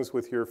certain things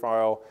with your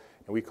file,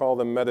 and we call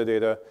them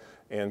metadata,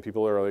 and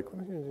people are like,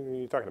 what are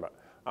you talking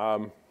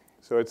about?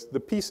 So it's the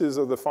pieces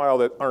of the file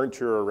that aren't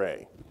your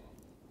array.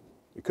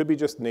 It could be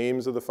just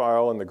names of the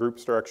file and the group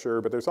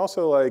structure, but there's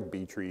also like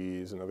B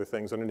trees and other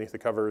things underneath the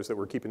covers that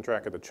we're keeping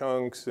track of the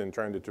chunks and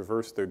trying to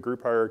traverse the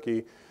group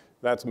hierarchy.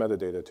 That's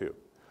metadata too.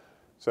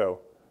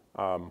 So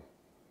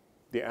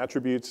the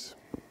attributes,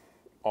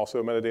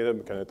 also metadata,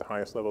 kind of at the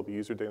highest level of the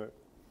user data.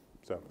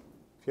 So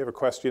if you have a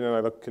question and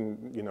I look,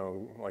 you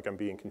know, like I'm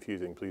being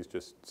confusing, please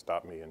just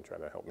stop me and try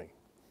to help me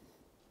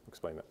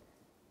explain that.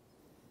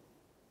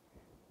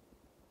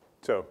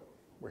 So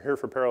we're here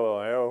for parallel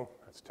I/O.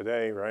 That's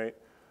today, right?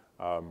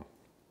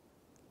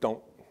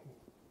 Don't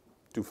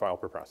do file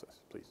per process,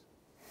 please.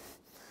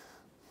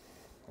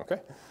 Okay?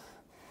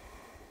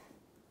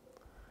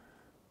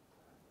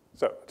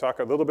 So talk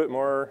a little bit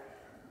more.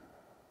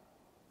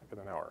 I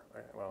got an hour.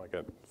 Well, I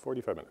got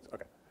 45 minutes.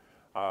 Okay.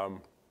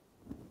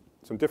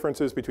 Some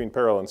differences between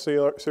parallel and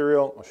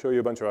serial. I'll show you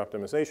a bunch of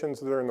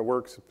optimizations that are in the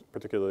works,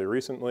 particularly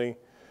recently.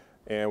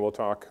 And we'll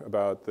talk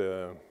about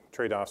the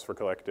trade-offs for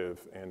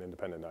collective and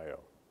independent I/O.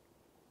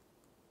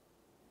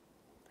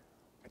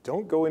 I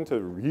don't go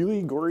into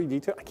really gory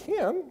detail. I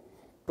can,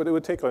 but it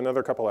would take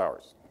another couple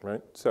hours,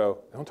 right?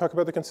 So I don't talk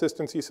about the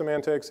consistency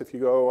semantics. If you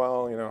go,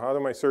 well, you know, how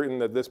am I certain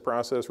that this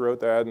process wrote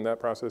that and that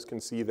process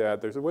can see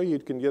that? There's a way you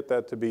can get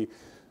that to be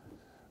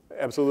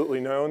absolutely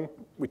known.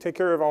 We take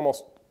care of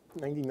almost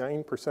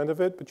 99%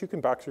 of it, but you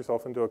can box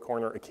yourself into a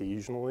corner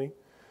occasionally.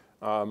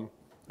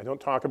 I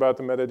don't talk about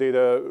the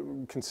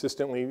metadata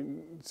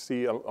consistently,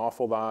 see an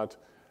awful lot.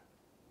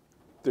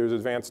 There's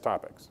advanced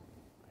topics.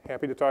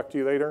 Happy to talk to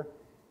you later,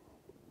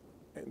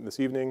 and this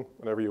evening,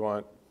 whenever you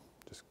want,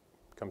 just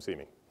come see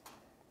me.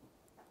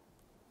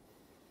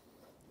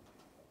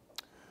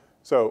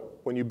 So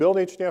when you build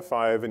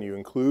HDF5 and you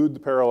include the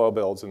parallel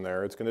builds in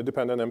there, it's going to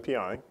depend on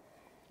MPI.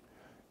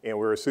 And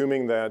we're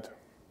assuming that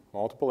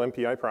multiple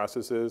MPI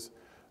processes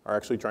are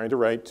actually trying to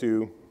write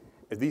to,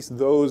 at least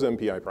those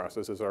MPI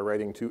processes are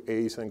writing to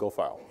a single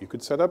file. You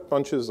could set up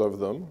bunches of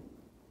them,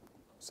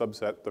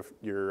 subset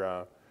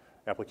your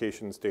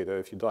application's data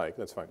if you'd like,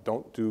 that's fine.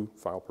 Don't do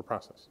file per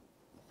process.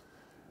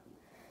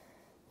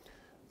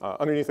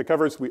 Underneath the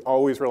covers, we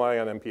always rely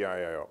on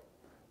MPI I/O.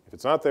 If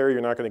it's not there, you're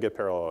not going to get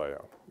parallel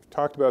I/O. We've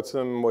talked about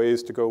some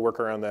ways to go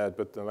work around that,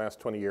 but in the last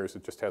 20 years,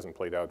 it just hasn't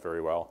played out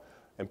very well.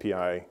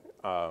 MPI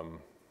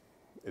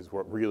is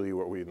really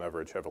what we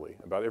leverage heavily.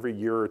 About every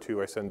year or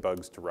two, I send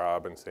bugs to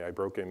Rob and say, I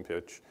broke in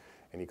pitch.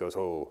 And he goes,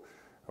 oh,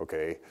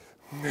 okay.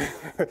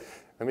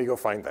 Let me go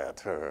find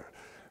that,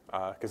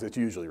 because it's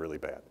usually really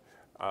bad.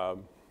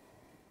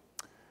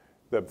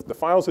 The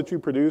files that you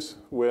produce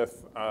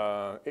with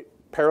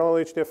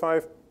parallel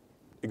HDF5,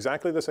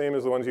 exactly the same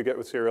as the ones you get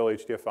with serial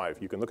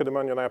HDF5. You can look at them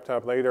on your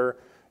laptop later.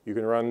 You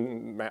can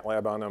run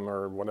MATLAB on them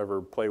or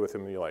whatever, play with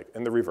them you like.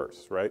 And the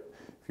reverse, right?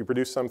 If you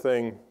produce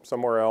something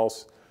somewhere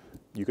else,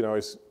 you can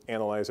always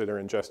analyze it or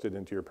ingest it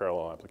into your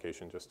parallel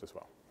application just as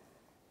well.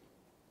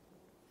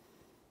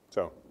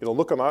 So it'll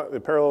look a lot, the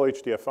parallel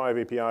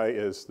HDF5 API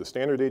is the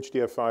standard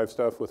HDF5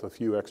 stuff with a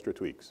few extra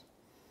tweaks.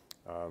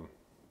 And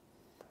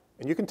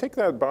you can take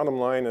that bottom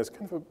line as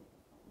kind of a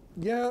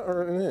yeah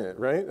or an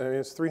right? I mean,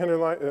 it's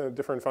 300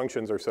 different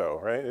functions or so,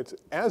 right? It's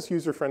as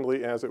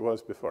user-friendly as it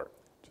was before,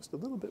 just a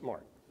little bit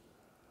more.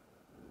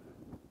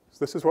 So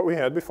this is what we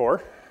had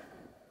before.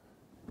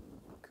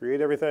 Create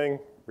everything,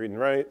 read and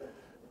write,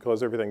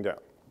 close everything down.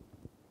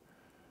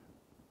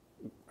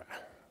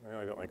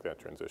 I don't like that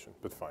transition,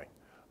 but fine.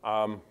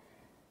 I'll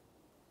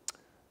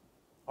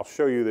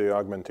show you the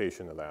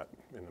augmentation of that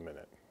in a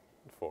minute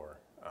for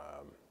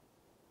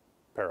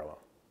parallel.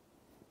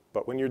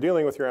 But when you're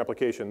dealing with your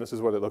application, this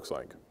is what it looks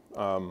like.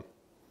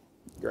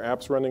 Your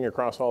app's running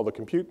across all the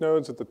compute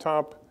nodes at the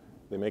top.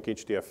 They make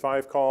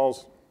HDF5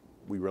 calls.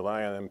 We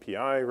rely on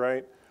MPI,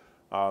 right?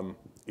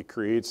 It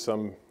creates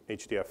some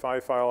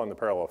HDF5 file in the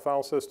parallel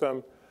file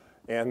system.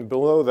 And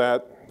below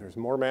that, there's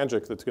more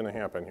magic that's going to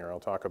happen here. I'll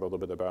talk a little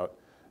bit about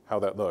how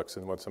that looks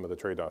and what some of the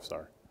trade-offs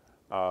are.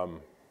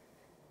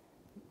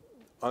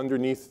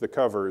 Underneath the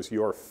covers,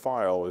 your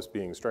file is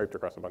being striped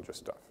across a bunch of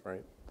stuff,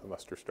 right? The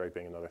muster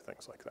striping and other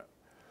things like that.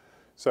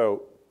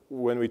 So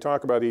when we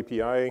talk about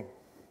API,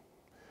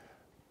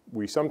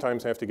 we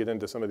sometimes have to get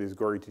into some of these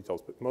gory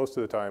details, but most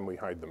of the time we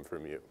hide them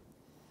from you.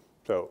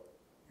 So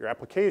your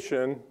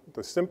application,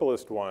 the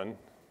simplest one,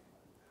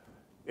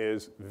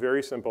 is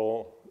very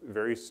simple,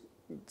 very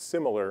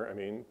similar,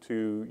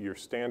 to your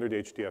standard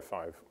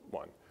HDF5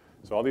 one.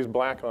 So all these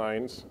black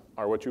lines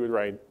are what you would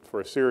write for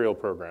a serial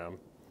program,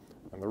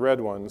 and the red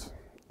ones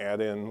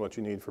add in what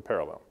you need for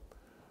parallel.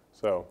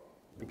 So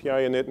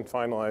MPI init and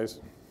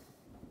finalize,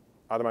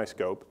 out of my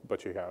scope,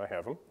 but you gotta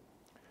have them.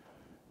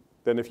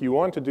 Then if you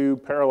want to do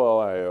parallel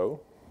I/O,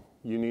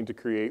 you need to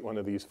create one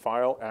of these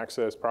file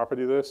access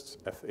property lists,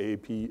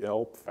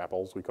 FAPL,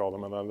 FAPLs we call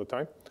them a lot of the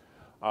time,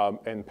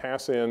 and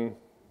pass in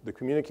the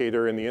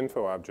communicator and the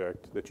info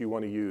object that you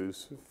want to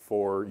use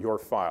for your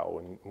file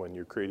when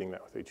you're creating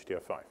that with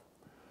HDF5.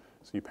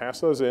 So you pass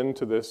those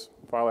into this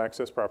file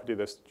access property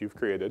list that you've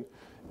created,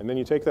 and then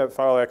you take that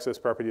file access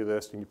property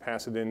list and you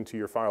pass it into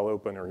your file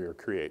open or your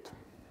create.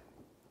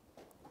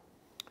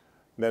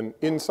 Then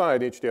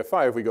inside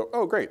HDF5, we go,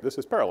 oh great, this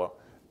is parallel.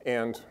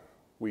 And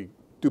we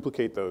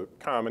duplicate the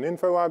common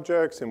info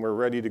objects, and we're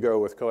ready to go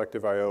with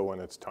collective I/O when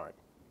it's time.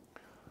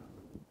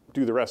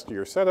 Do the rest of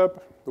your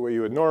setup the way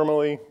you would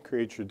normally,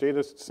 create your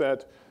data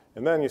set,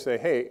 and then you say,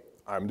 hey,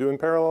 I'm doing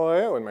parallel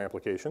I/O in my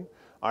application.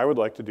 I would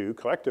like to do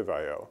collective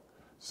I/O.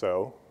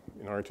 So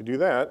in order to do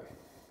that,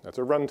 that's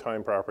a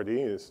runtime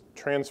property, is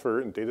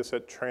transfer, and data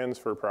set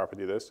transfer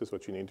property list is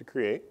what you need to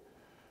create.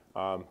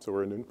 So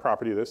we're in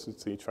property list,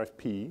 it's the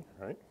H5P,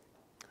 right?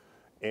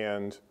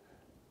 And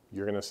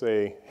you're gonna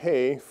say,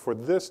 hey, for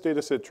this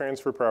data set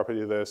transfer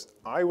property list,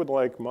 I would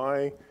like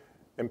my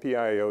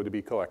MPI/O to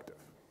be collective.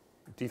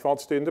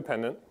 Default state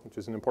independent, which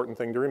is an important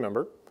thing to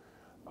remember.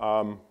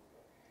 And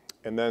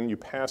then you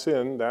pass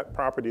in that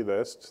property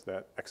list,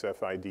 that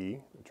XF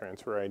ID, the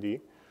transfer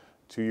ID,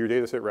 to your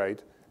dataset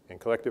write, and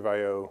collective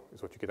I/O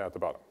is what you get out the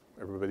bottom.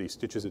 Everybody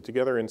stitches it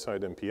together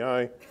inside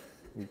MPI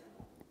and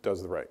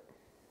does the write.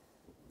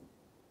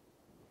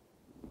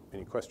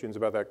 Any questions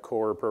about that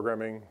core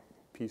programming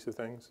piece of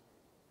things?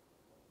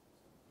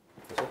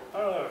 I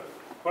don't have a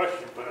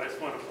question, but I just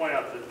wanted to point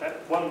out that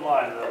that one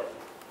line, the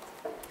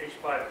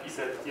H5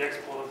 PSET DX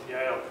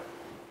MPIO,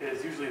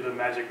 is usually the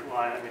magic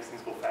line that makes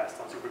things go fast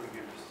on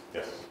supercomputers.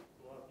 Yes.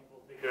 A lot of people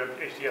think they're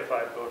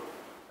HDF5 code.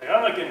 Like,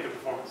 I'm not getting good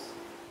performance.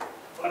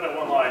 Find that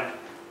one line, and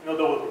they'll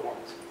double the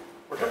performance,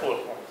 or triple the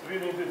performance. I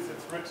mean,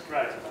 it's rich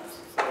dramatic sometimes.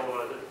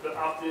 So the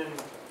opt-in,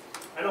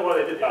 I know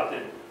why they did the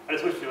opt-in. I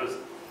just wish it was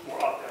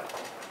more opt-out.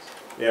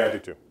 Yeah, I do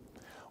too.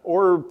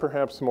 Or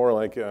perhaps more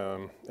like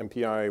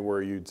MPI,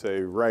 where you'd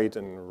say write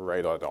and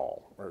write at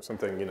all, or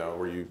something, you know,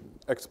 where you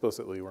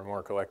explicitly were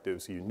more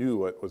collective, so you knew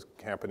what was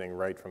happening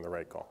right from the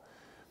write call.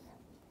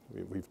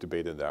 We've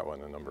debated that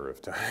one a number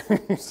of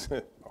times,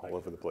 all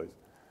over the place.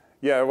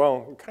 Yeah,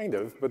 well, kind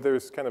of, but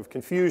there's kind of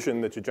confusion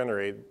that you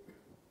generate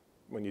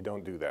when you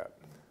don't do that.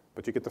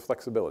 But you get the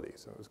flexibility,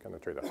 so it was kind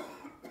of trade-off.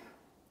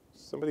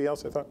 Somebody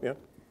else, I thought, yeah?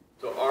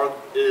 So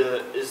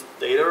is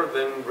data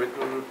then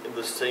written in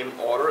the same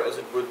order as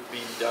it would be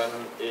done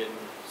in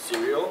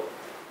serial?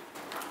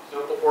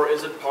 So, or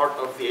is it part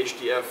of the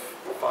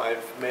HDF5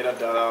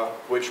 metadata,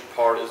 which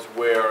part is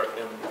where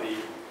in the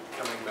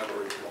coming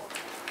memory block?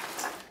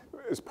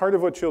 As part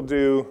of what you'll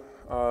do,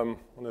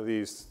 one of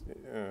these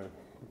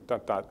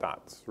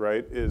dots,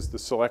 right, is the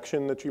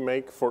selection that you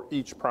make for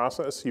each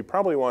process. You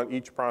probably want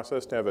each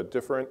process to have a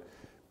different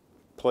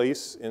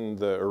place in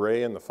the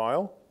array in the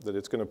file that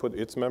it's going to put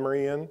its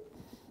memory in.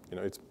 You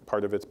know, it's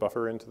part of its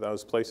buffer into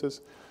those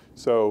places.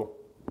 So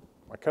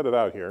I cut it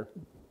out here,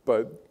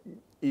 but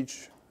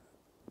each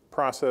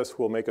process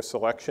will make a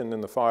selection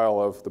in the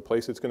file of the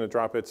place it's going to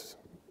drop its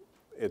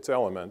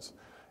elements.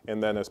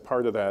 And then as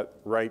part of that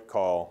write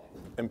call,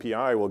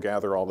 MPI will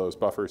gather all those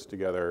buffers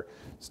together,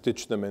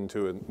 stitch them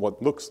into what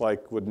looks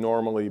like would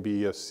normally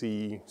be a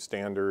C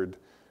standard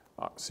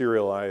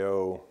serial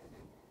I/O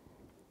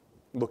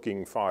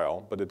looking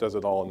file, but it does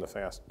it all in the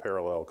fast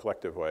parallel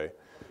collective way.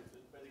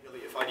 Basically,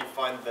 if I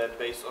define that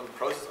based on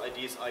process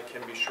IDs, I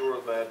can be sure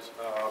that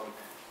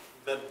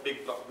that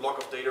big block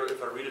of data,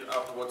 if I read it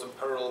afterwards in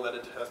parallel, that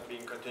it has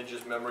been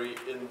contiguous memory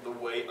in the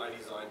way I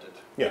designed it.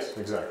 Yes,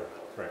 exactly,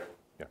 right.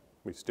 Yeah,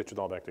 we stitch it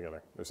all back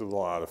together. There's a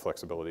lot of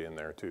flexibility in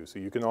there too. So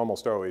you can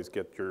almost always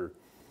get your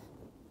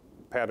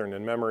pattern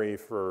in memory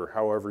for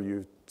however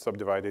you've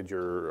subdivided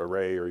your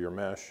array or your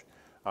mesh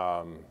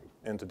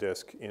into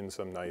disk in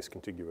some nice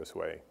contiguous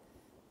way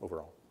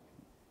overall.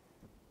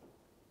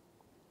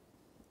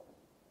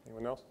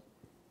 Anyone else?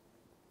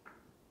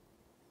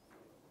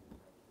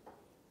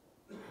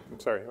 I'm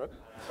sorry, what?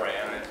 Sorry,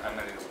 I'm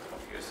a little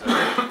confused.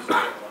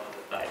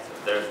 Like, so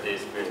there's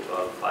this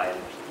virtual file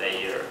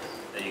layer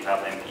that you have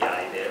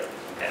MPI there,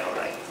 kind of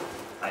like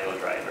I/O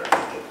driver.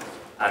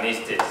 And is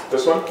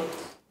This one?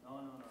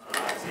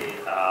 I see,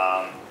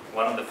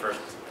 one of the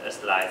first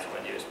slides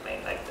when you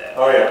explained like the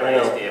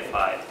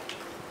HDF5.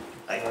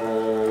 Like,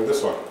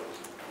 this one.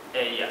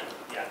 yeah.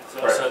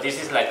 So, right. so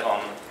this is like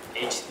on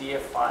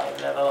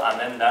HDF5 level, and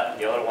then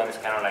the other one is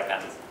kind of like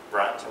a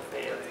branch of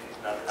it.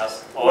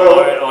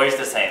 Or it's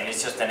the same,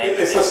 it's just an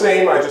It's the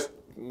same, I just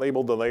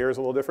labeled the layers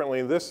a little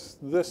differently. This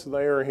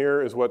layer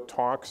here is what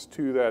talks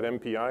to that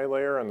MPI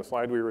layer on the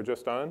slide we were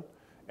just on,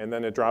 and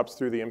then it drops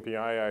through the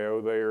MPI I/O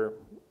layer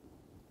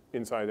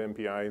inside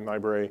MPI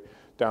library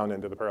down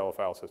into the parallel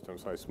file system.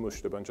 So I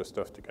smooshed a bunch of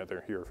stuff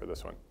together here for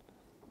this one.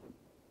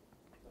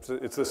 So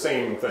it's the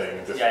same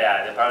thing. Just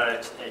yeah, the parallel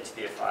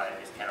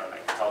HDF5 is kind of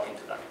like talking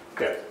to them.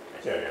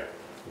 Yeah,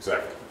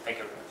 exactly. Thank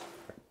you very much.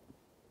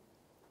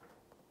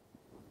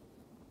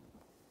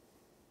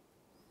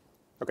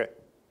 Okay,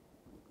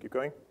 keep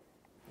going.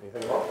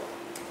 Anything more?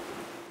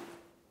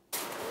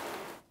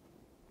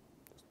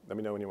 Let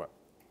me know when you want.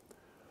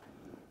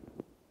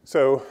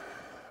 So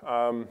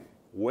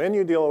when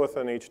you deal with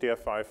an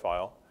HDF5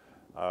 file,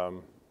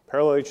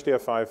 parallel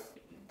HDF5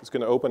 is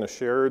going to open a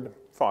shared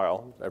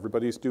file.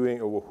 Everybody's doing,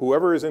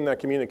 whoever is in that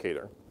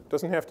communicator. It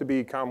doesn't have to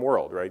be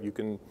ComWorld, right? You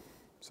can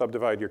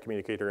subdivide your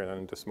communicator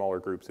into smaller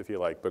groups if you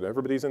like, but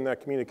everybody's in that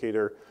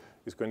communicator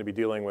is going to be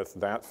dealing with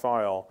that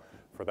file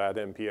for that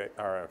MPI,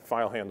 or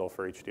file handle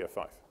for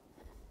HDF5.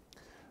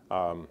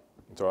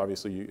 So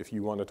obviously, if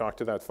you want to talk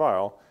to that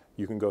file,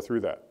 you can go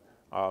through that.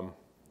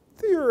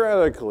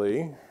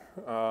 Theoretically,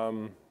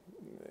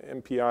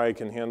 MPI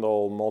can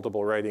handle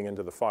multiple writing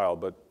into the file,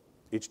 but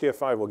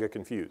HDF5 will get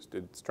confused.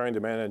 It's trying to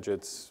manage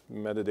its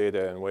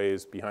metadata in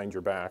ways behind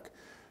your back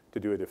to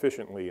do it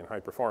efficiently and high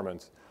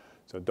performance.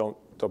 So don't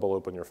double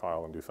open your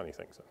file and do funny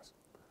things in this.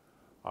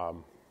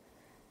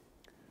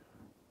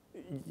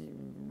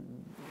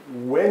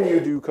 When you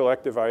do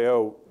collective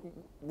I/O,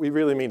 we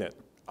really mean it.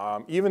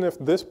 Even if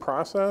this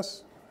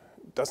process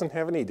doesn't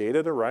have any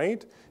data to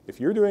write,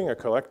 if you're doing a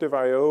collective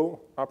I/O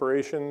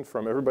operation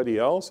from everybody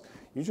else,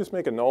 you just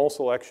make a null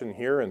selection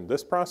here in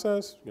this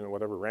process, you know,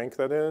 whatever rank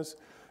that is,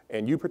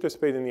 and you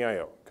participate in the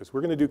I/O, because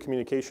we're going to do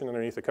communication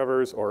underneath the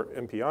covers, or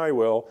MPI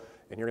will,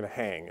 and you're going to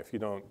hang if you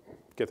don't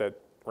get that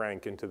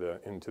rank into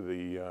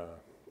the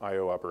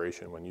I/O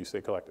operation when you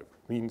say collective.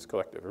 It means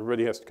collective.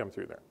 Everybody has to come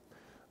through there.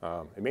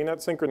 It may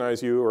not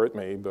synchronize you, or it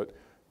may, but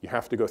you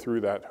have to go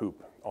through that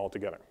hoop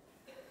altogether.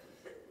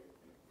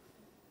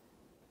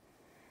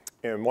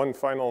 And one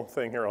final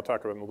thing here, I'll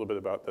talk a little bit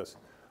about this,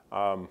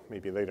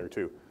 maybe later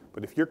too.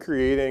 But if you're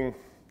creating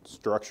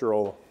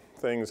structural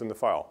things in the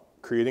file,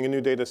 creating a new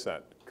data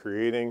set,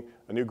 creating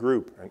a new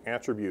group, an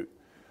attribute,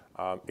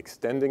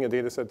 extending a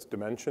data set's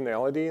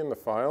dimensionality in the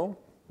file,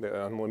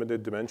 the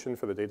unlimited dimension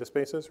for the data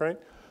spaces, right?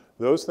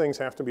 Those things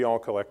have to be all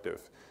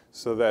collective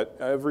so that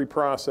every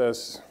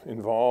process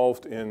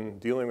involved in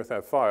dealing with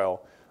that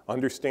file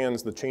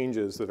understands the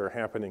changes that are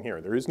happening here.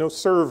 There is no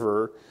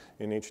server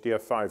in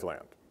HDF5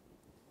 land.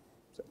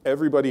 So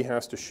everybody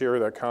has to share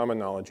that common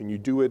knowledge, and you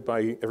do it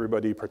by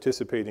everybody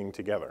participating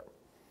together.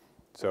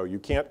 So you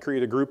can't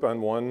create a group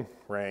on one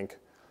rank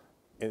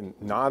and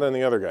not on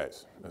the other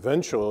guys.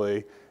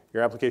 Eventually,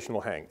 your application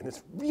will hang. And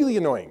it's really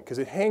annoying because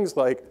it hangs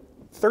like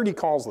 30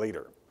 calls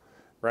later,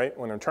 right?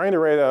 When I'm trying to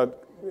write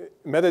out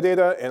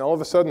metadata and all of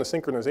a sudden the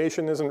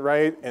synchronization isn't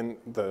right and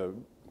the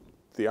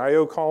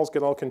I/O calls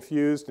get all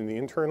confused and the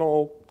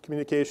internal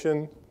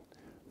communication,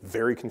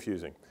 very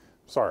confusing.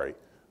 Sorry,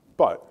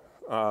 but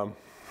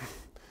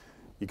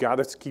you got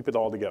to keep it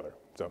all together.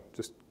 So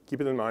just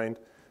keep it in mind.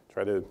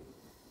 Try to,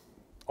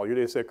 all your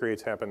data set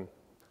creates happen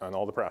on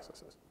all the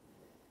processes.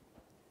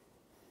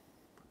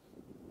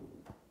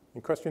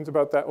 Any questions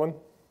about that one?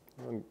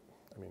 I mean,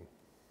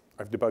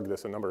 I've debugged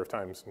this a number of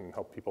times and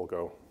helped people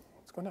go,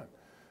 what's going on?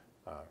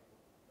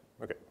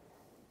 Okay.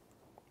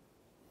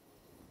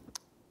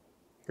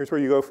 Here's where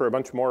you go for a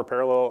bunch more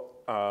parallel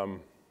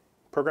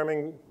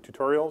programming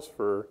tutorials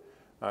for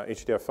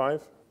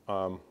HDF5.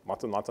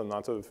 Lots and lots and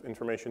lots of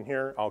information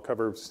here. I'll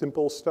cover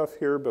simple stuff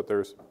here, but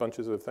there's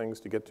bunches of things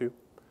to get to.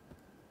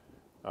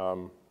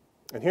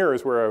 And here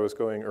is where I was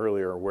going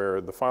earlier,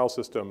 where the file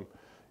system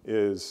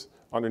is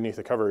underneath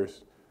the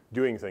covers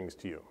doing things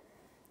to you.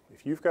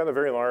 If you've got a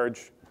very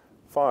large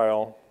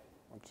file,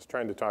 I'm just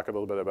trying to talk a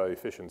little bit about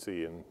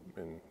efficiency in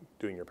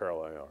doing your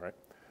parallel I/O,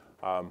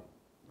 right?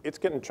 It's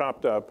getting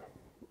chopped up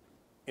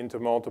into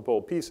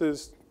multiple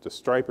pieces to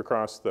stripe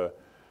across the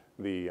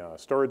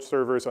storage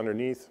servers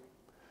underneath.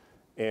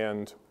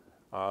 And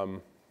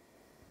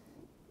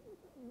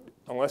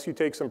unless you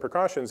take some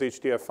precautions,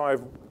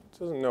 HDF5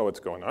 doesn't know what's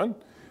going on.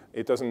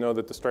 It doesn't know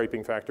that the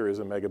striping factor is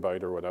a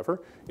megabyte or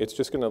whatever. It's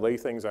just going to lay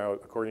things out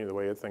according to the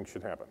way it thinks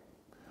should happen.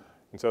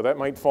 And so that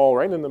might fall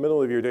right in the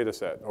middle of your data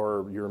set,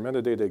 or your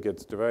metadata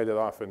gets divided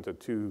off into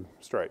 2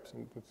 stripes,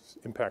 and it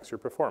impacts your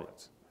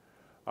performance.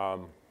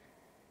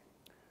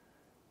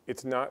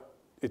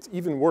 It's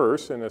even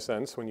worse in a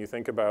sense when you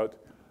think about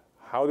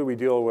how do we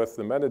deal with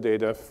the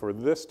metadata for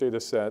this data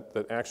set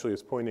that actually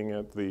is pointing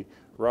at the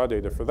raw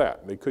data for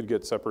that. They could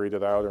get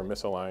separated out or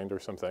misaligned or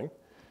something.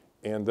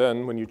 And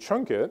then when you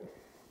chunk it,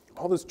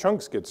 all those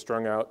chunks get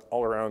strung out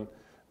all around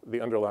the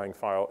underlying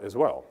file as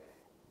well.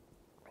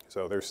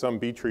 So there's some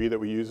B tree that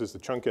we use as the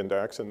chunk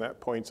index, and that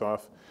points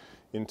off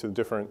into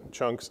different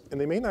chunks. And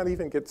they may not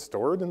even get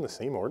stored in the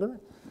same order.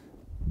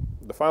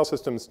 The file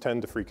systems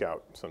tend to freak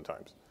out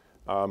sometimes.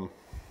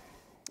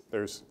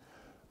 There's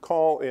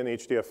call in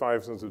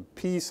HDF5 as a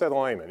P set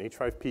alignment,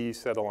 H5P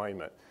set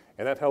alignment.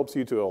 And that helps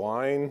you to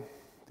align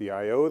the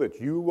I/O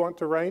that you want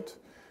to write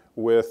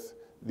with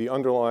the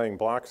underlying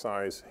block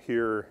size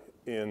here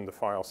in the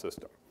file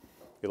system.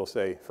 It'll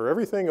say, for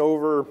everything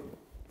over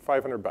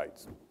 500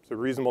 bytes, it's a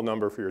reasonable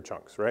number for your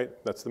chunks, right?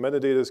 That's the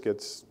metadata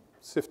gets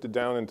sifted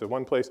down into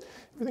one place.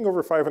 Everything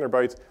over 500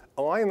 bytes,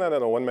 align that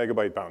at a 1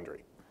 megabyte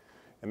boundary.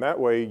 And that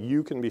way,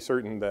 you can be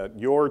certain that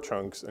your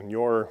chunks and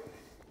your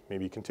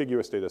maybe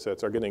contiguous data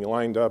sets are getting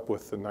lined up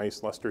with the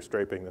nice luster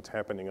striping that's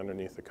happening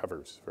underneath the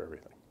covers for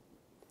everything.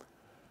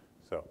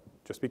 So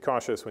just be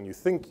cautious when you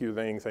think you're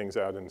laying things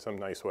out in some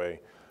nice way.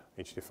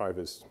 HDF5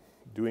 is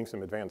doing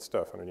some advanced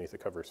stuff underneath the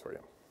covers for you.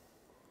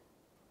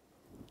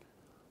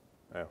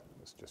 Now,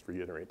 this just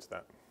reiterates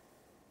that.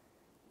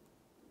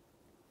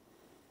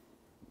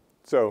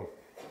 So,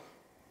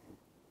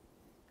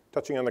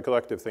 touching on the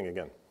collective thing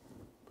again.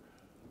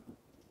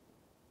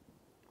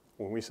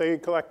 When we say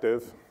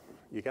collective,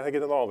 you got to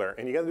get it all there,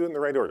 and you got to do it in the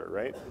right order,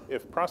 right?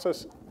 If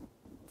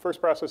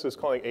first process is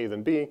calling A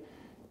then B,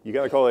 you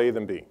got to call A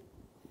then B.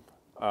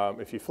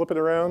 If you flip it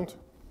around,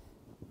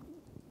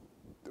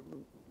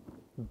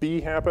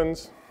 B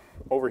happens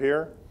over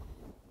here,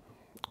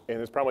 and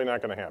it's probably not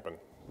going to happen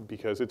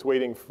because it's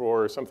waiting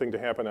for something to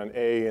happen on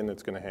A, and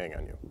it's going to hang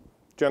on you.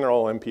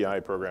 General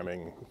MPI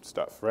programming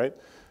stuff, right?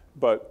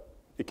 But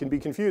it can be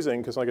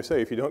confusing because, like I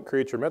say, if you don't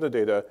create your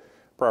metadata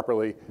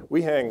properly,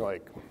 we hang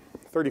like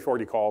 30,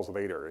 40 calls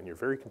later, and you're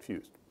very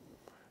confused.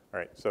 All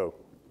right, so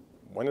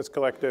when it's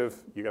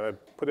collective, you got to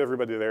put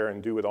everybody there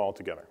and do it all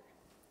together.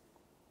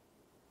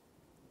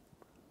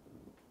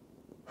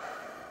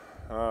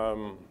 A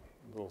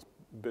little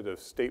bit of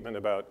statement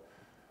about,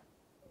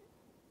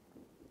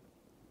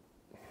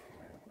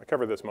 I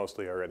covered this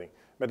mostly already,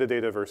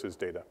 metadata versus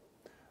data.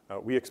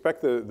 We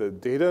expect the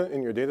data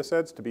in your data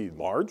sets to be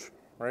large,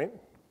 right?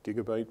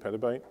 Gigabyte,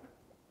 petabyte.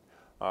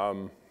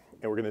 and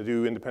we're going to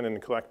do independent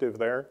and collective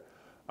there.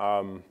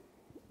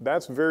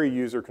 That's very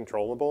user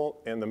controllable,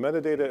 and the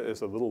metadata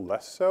is a little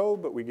less so,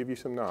 but we give you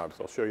some knobs.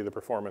 I'll show you the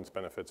performance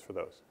benefits for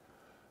those.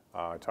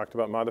 I talked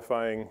about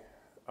modifying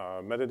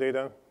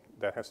metadata.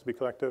 That has to be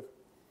collective.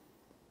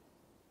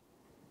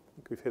 I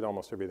think we've hit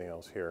almost everything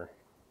else here.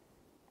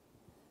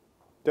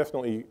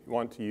 Definitely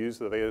want to use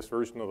the latest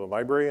version of the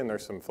library, and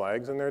there's some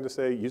flags in there to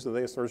say use the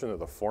latest version of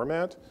the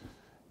format.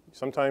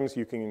 Sometimes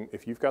you can,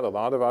 if you've got a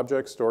lot of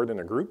objects stored in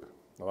a group,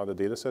 a lot of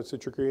data sets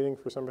that you're creating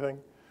for something,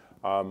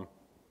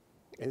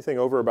 anything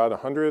over about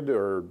 100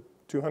 or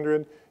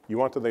 200, you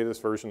want the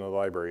latest version of the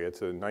library.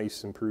 It's a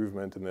nice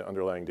improvement in the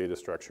underlying data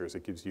structures.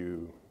 It gives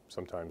you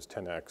sometimes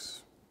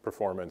 10x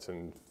performance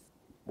in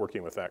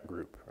working with that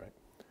group, right?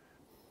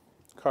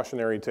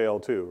 Cautionary tale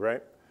too,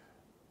 right?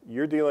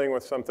 You're dealing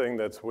with something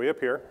that's way up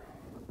here.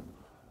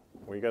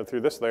 We got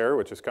through this layer,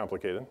 which is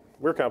complicated.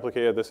 We're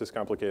complicated, this is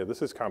complicated,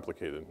 this is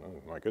complicated.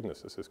 Oh my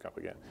goodness, this is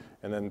complicated.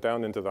 And then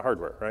down into the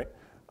hardware, right?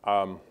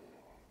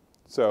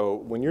 So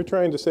when you're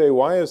trying to say,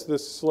 why is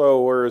this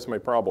slow, where is my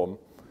problem?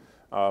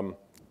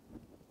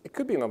 It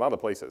could be in a lot of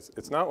places.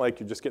 It's not like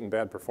you're just getting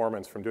bad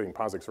performance from doing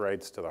POSIX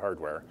writes to the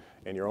hardware,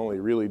 and you're only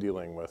really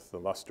dealing with the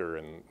luster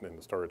and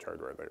the storage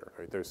hardware there,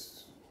 right?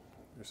 There's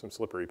some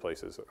slippery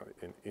places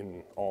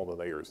in all the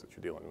layers that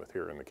you're dealing with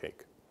here in the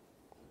cake.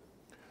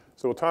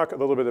 So we'll talk a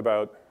little bit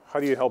about how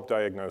do you help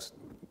diagnose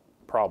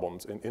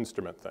problems and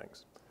instrument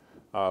things.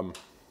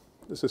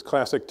 This is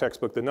classic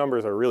textbook. The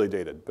numbers are really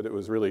dated, but it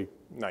was really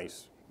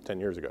nice 10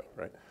 years ago,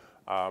 right?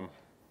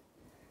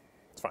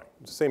 It's fine.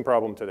 It's the same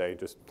problem today,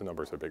 just the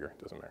numbers are bigger.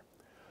 It doesn't matter.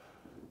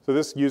 So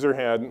this user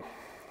had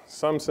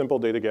some simple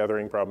data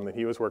gathering problem that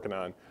he was working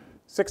on.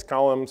 6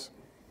 columns,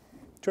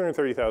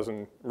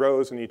 230,000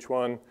 rows in each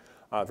one,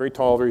 very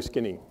tall, very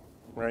skinny,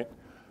 right?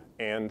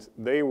 And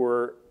they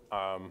were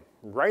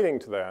writing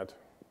to that.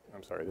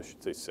 I'm sorry, this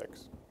should say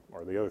 6,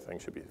 or the other thing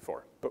should be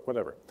 4, but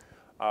whatever.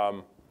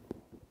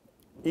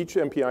 Each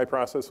MPI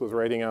process was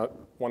writing out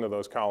one of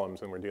those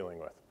columns and we're dealing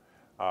with.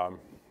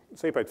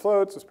 It's 8 byte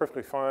floats, it's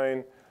perfectly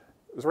fine.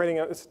 It was writing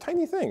out, it's a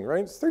tiny thing,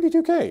 right? It's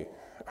 32K.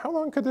 How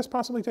long could this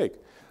possibly take?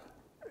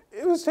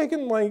 It was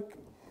taking like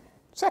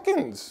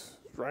seconds,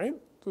 right?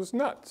 It was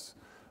nuts.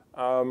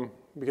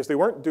 Because they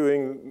weren't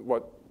doing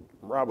what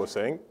Rob was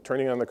saying,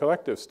 turning on the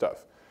collective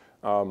stuff.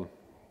 So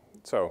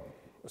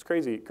it was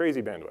crazy,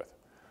 crazy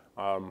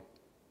bandwidth.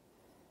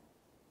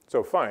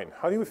 So fine,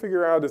 how do you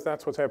figure out if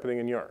that's what's happening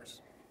in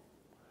yours?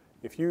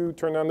 If you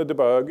turn on the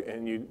debug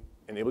and you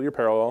enable your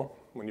parallel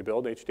when you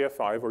build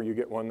HDF5, or you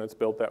get one that's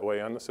built that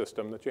way on the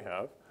system that you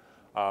have,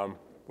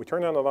 we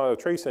turn on a lot of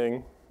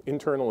tracing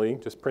internally,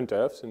 just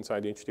printfs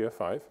inside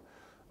HDF5.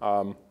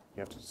 You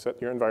have to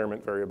set your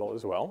environment variable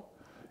as well.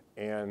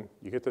 And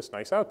you get this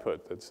nice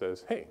output that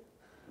says, hey,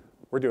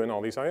 we're doing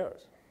all these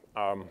IOs.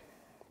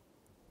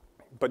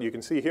 But you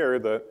can see here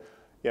that,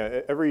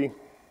 yeah, every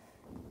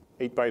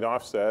 8 byte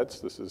offsets,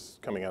 this is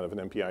coming out of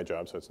an MPI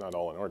job, so it's not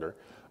all in order,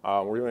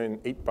 we're doing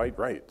 8 byte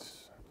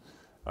writes,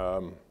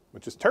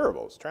 which is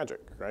terrible, it's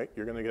tragic, right?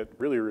 You're gonna get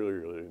really, really,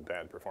 really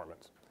bad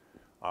performance.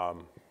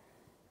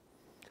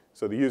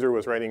 So the user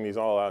was writing these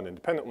all out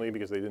independently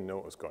because they didn't know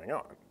what was going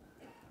on.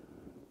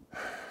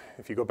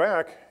 If you go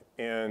back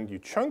and you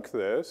chunk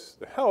this,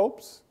 it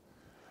helps,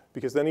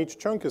 because then each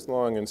chunk is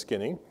long and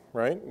skinny,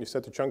 right? You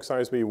set the chunk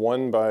size to be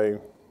 1 by,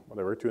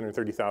 whatever,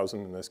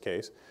 230,000 in this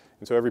case.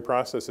 And so every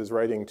process is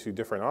writing to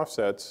different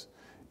offsets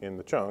in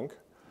the chunk,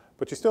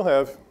 but you still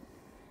have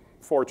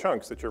 4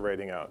 chunks that you're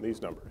writing out,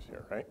 these numbers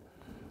here, right?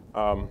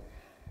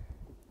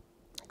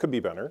 Could be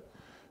better.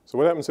 So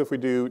what happens if we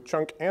do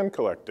chunk and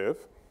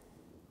collective,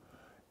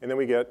 and then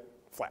we get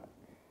flat?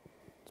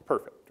 It's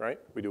perfect, right?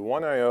 We do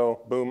 1 IO,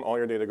 boom, all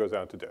your data goes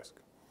out to disk.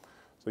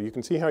 So you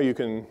can see how you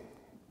can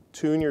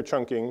tune your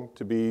chunking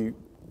to be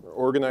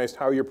organized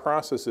how your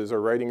processes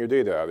are writing your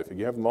data out. If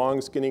you have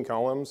long, skinny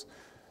columns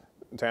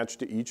attached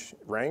to each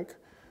rank,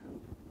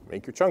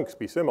 make your chunks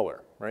be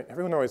similar, right?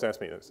 Everyone always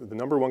asks me this. The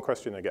 #1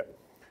 question I get.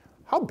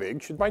 How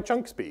big should my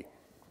chunks be?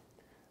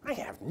 I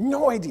have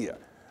no idea.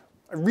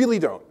 I really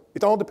don't.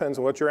 It all depends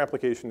on what your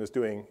application is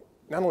doing,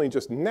 not only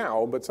just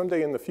now, but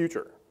someday in the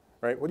future,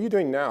 right? What are you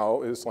doing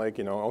now is like,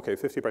 you know, okay,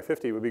 50 by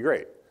 50 would be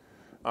great.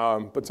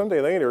 But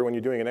someday later, when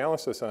you're doing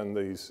analysis on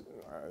these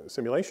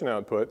simulation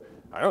output,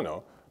 I don't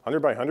know, 100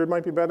 by 100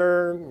 might be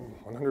better,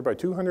 100 by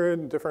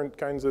 200, different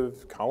kinds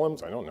of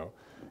columns, I don't know.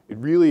 It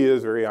really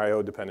is very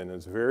IO dependent.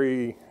 It's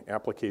very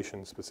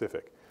application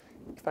specific.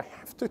 If I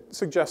have to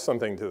suggest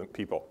something to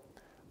people,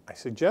 I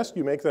suggest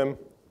you make them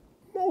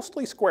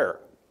mostly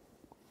square.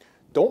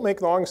 Don't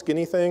make long,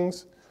 skinny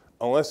things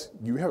unless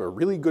you have a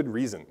really good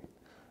reason.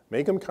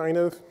 Make them kind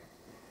of,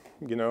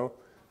 you know,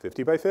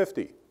 50 by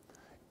 50.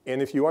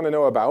 And if you want to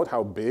know about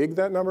how big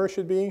that number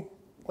should be,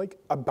 like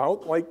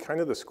about like kind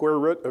of the square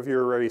root of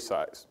your array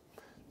size.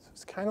 So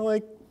it's kind of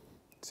like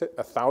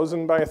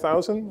 1,000 by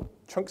 1,000.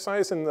 Chunk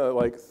size in the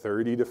like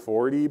 30 to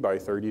 40 by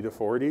 30 to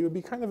 40 would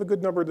be kind of a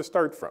good number to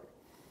start from.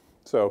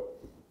 So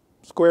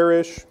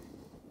square-ish,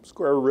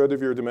 square root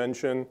of your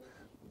dimension,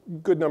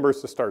 good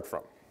numbers to start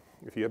from.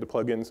 If you had to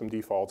plug in some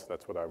defaults,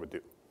 that's what I would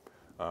do.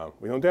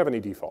 We don't have any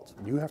defaults.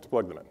 You have to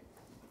plug them in.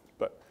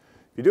 But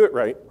if you do it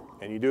right,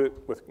 and you do it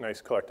with nice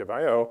collective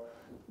I/O,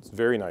 it's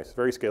very nice,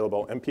 very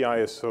scalable.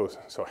 MPI is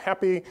so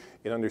happy.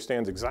 It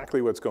understands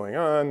exactly what's going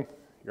on.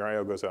 Your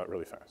I/O goes out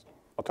really fast.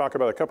 I'll talk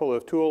about a couple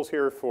of tools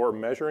here for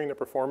measuring the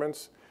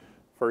performance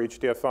for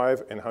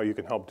HDF5 and how you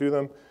can help do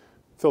them.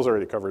 Phil's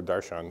already covered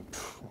Darshan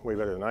way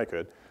better than I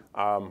could.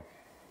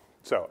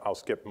 So I'll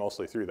skip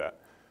mostly through that.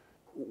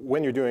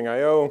 When you're doing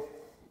I/O,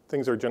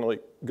 things are generally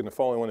going to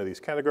fall in one of these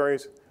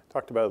categories.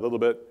 Talked about it a little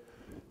bit.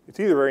 It's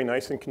either very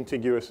nice and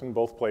contiguous in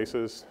both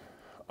places.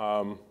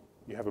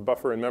 You have a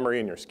buffer in memory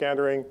and you're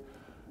scattering,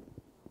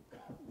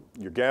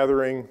 you're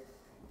gathering,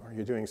 or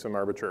you're doing some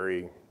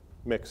arbitrary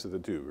mix of the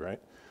two, right?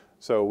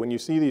 So when you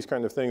see these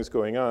kind of things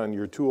going on,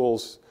 your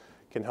tools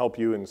can help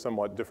you in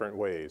somewhat different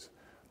ways,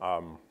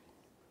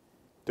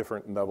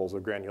 different levels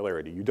of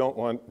granularity. You don't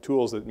want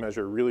tools that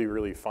measure really,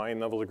 really fine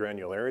levels of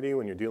granularity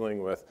when you're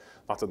dealing with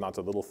lots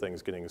of little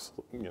things getting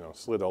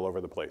slid all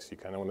over the place. You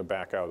kind of want to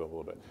back out a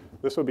little bit.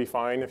 This would be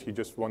fine if you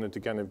just wanted to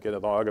kind of get a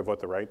log of what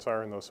the writes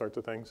are and those sorts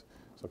of things.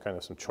 So kind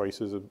of some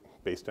choices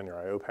based on your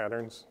I/O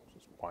patterns,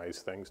 just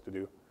wise things to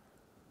do.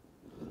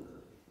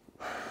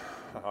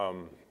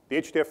 The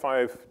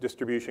HDF5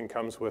 distribution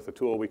comes with a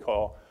tool we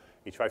call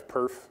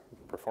H5Perf,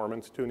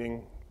 performance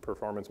tuning,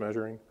 performance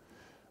measuring.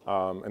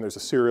 And there's a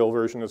serial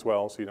version as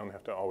well, so you don't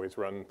have to always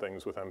run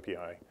things with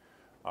MPI.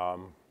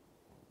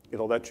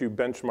 It'll let you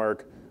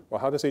benchmark, well,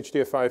 how does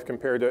HDF5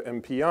 compare to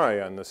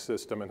MPI on this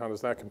system, and how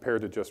does that compare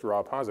to just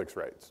raw POSIX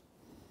writes?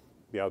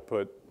 The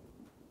output,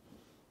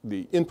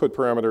 the input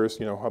parameters,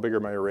 how big are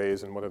my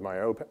arrays and what do my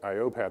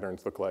I/O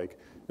patterns look like,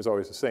 is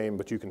always the same,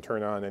 but you can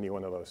turn on any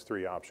one of those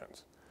three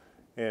options.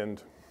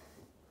 And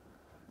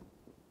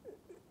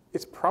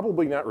it's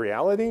probably not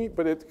reality,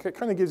 but it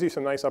kind of gives you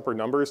some nice upper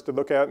numbers to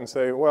look at and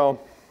say, well,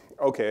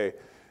 okay,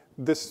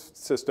 this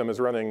system is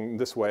running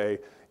this way,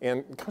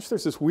 and gosh,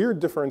 there's this weird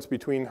difference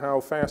between how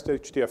fast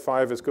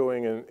HDF5 is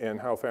going and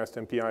how fast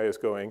MPI is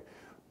going.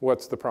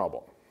 What's the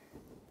problem?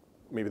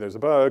 Maybe there's a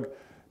bug,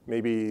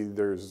 maybe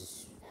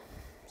there's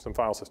some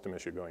file system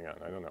issue going on,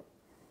 I don't know.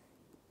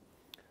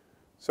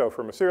 So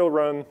from a serial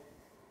run,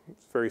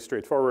 it's very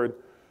straightforward.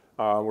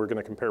 We're going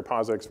to compare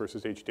POSIX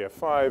versus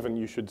HDF5, and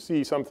you should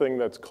see something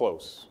that's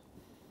close.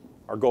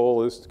 Our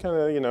goal is kind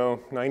of,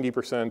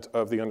 90%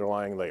 of the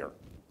underlying layer.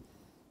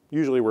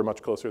 Usually we're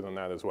much closer than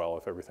that as well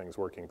if everything's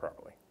working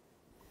properly.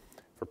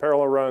 For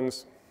parallel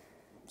runs,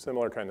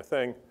 similar kind of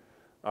thing.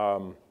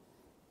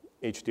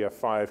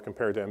 HDF5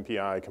 compared to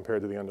MPI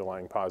compared to the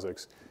underlying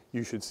POSIX,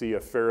 you should see a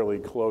fairly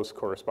close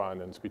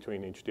correspondence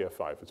between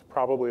HDF5. It's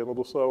probably a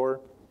little slower,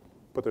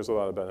 but there's a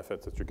lot of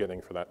benefits that you're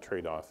getting for that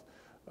trade-off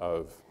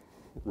of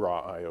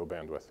raw I/O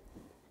bandwidth.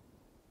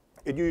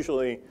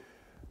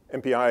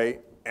 MPI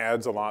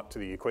adds a lot to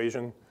the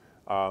equation,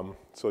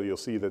 so you'll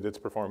see that its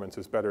performance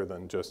is better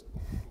than just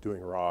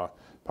doing raw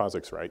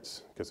POSIX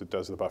writes, because it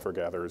does the buffer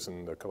gathers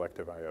and the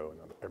collective I/O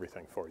and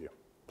everything for you.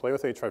 Play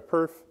with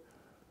H5Perf.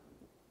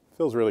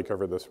 Phil's really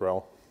covered this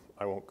well.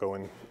 I won't go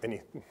in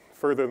any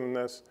further than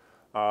this.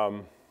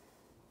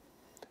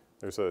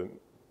 There's a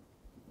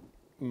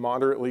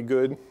moderately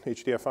good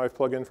HDF5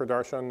 plugin for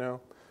Darshan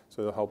now,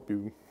 so it'll help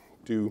you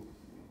do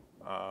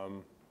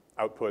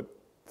output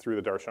through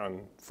the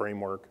Darshan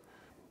framework.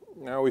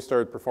 Now we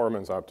start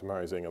performance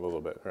optimizing a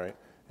little bit, right?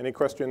 Any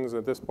questions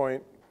at this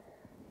point?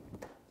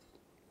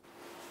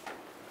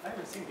 I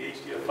haven't seen the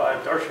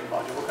HDF5 Darshan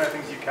module. What kind of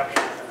things do you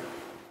capture in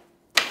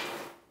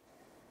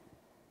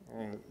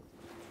there?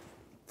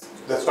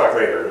 Let's talk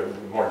later,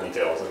 more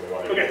details than we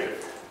want to get into.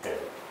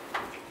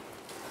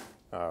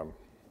 Yeah.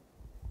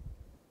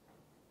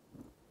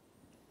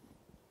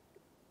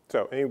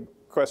 So any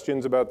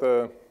questions about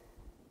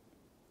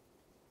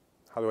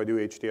how do I do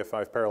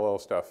HDF5 parallel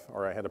stuff,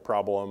 or I had a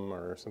problem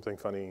or something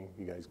funny?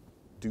 You guys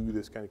do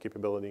this kind of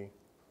capability?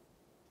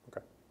 Okay.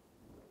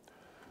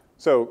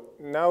 So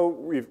now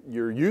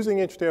you're using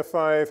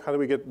HDF5. How do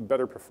we get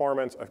better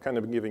performance? I've kind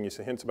of been giving you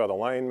some hints about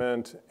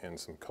alignment and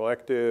some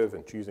collective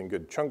and choosing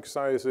good chunk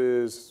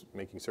sizes,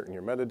 making certain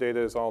your metadata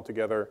is all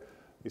together.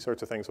 These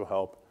sorts of things will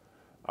help.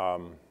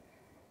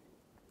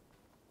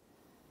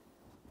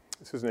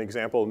 This is an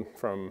example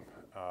from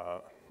a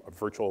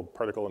virtual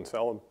particle and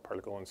cell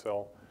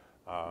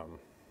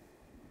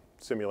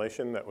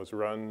simulation that was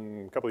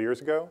run a couple of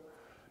years ago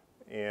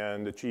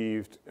and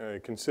achieved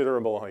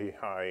considerably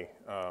high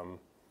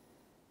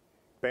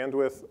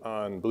bandwidth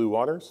on blue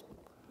waters,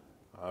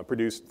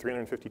 produced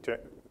 350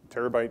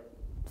 terabyte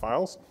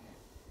files.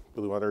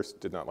 Blue waters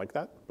did not like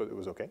that, but it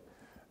was okay.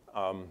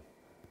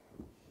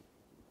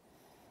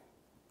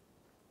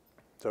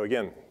 So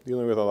again,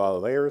 dealing with a lot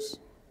of layers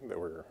that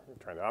we're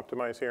trying to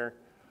optimize here.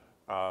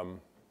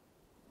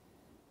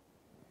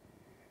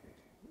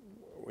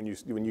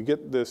 When you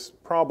get this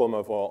problem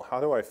of, well,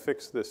 how do I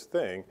fix this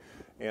thing?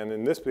 And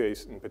in this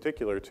case in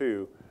particular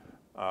too,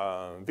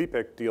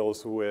 VPIC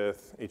deals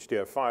with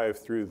HDF5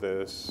 through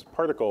this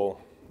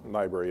particle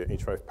library at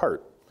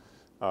H5Part.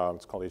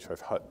 It's called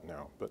H5Hut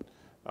now, but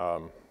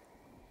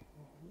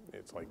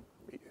it's like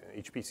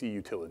HPC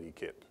utility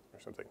kit or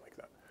something like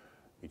that,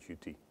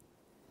 HUT.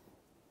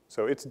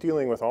 So it's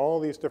dealing with all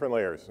these different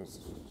layers. It's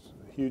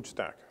a huge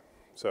stack.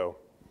 So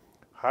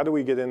how do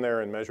we get in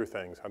there and measure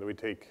things? How do we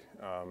take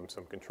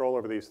some control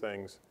over these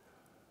things?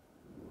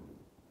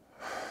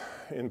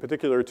 In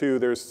particular, too,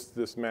 there's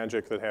this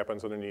magic that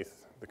happens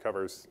underneath the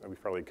covers.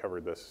 We've probably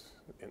covered this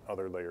in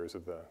other layers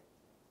of the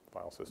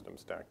file system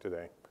stack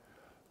today.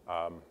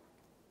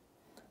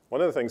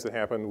 One of the things that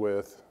happened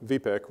with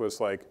VPIC was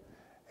like,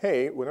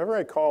 hey, whenever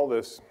I call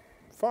this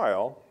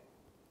file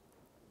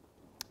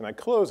and I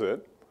close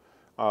it,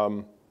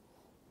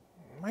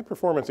 my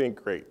performance ain't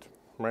great,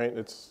 right?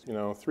 It's 3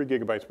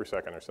 gigabytes per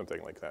second or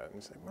something like that. And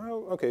you say,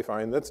 well, okay,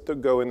 fine. Let's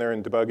go in there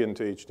and debug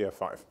into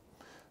HDF5.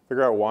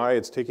 Figure out why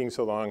it's taking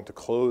so long to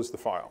close the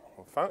file.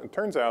 Well, it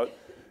turns out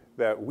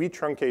that we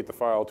truncate the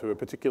file to a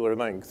particular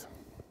length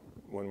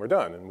when we're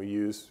done, and we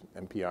use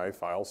MPI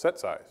file set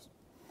size.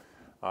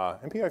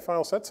 MPI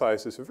file set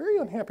size is a very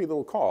unhappy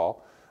little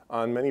call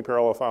on many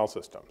parallel file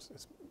systems.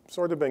 It's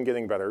sort of been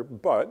getting better,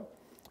 but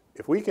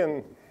if we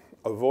can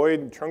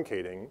avoid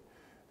truncating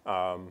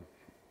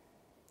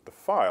the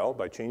file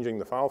by changing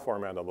the file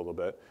format a little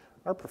bit,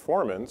 our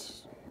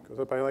performance goes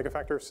up by like a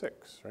factor of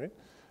 6, right?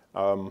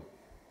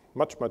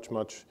 Much, much,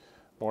 much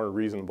more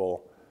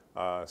reasonable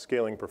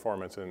scaling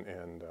performance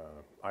and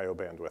I/O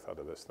bandwidth out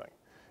of this thing,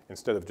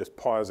 instead of just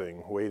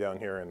pausing way down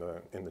here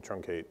in the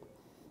truncate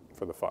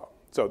for the file.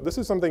 So this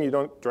is something you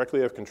don't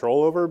directly have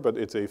control over, but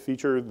it's a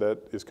feature that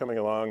is coming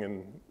along,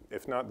 and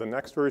if not the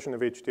next version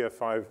of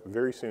HDF5,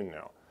 very soon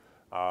now.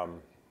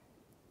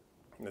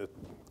 The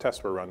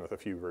tests were run with a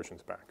few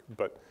versions back.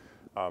 But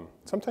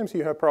sometimes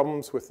you have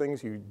problems with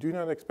things you do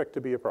not expect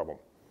to be a problem.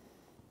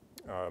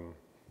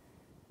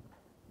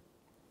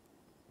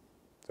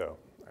 So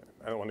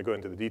I don't want to go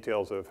into the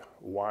details of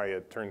why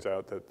it turns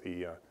out that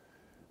the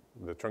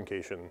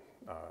truncation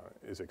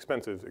is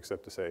expensive,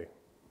 except to say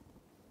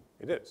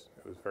it is.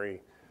 It was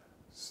very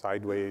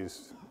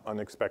sideways,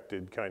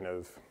 unexpected kind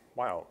of,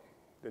 wow,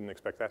 didn't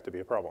expect that to be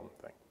a problem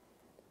thing.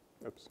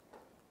 Oops.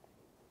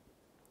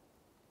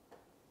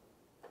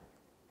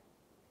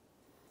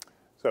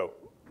 So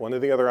one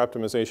of the other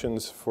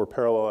optimizations for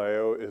parallel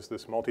I/O is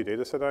this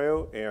multi-dataset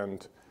I/O,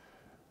 and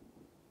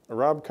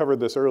Rob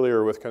covered this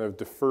earlier with kind of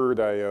deferred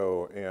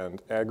I/O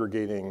and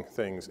aggregating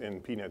things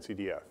in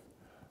PNetCDF.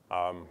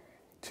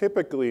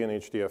 Typically in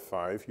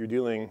HDF5, you're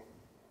dealing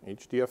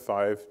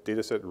HDF5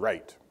 dataset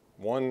write,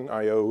 1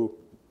 I/O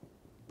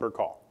per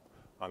call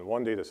on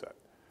 1 dataset.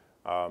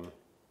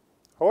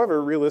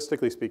 However,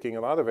 realistically speaking,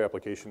 a lot of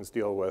applications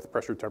deal with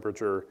pressure,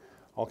 temperature,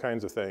 all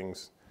kinds of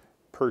things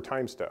per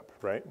time step,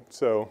 right?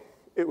 So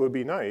it would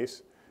be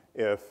nice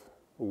if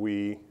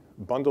we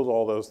bundled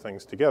all those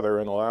things together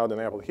and allowed an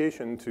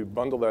application to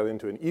bundle that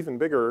into an even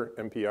bigger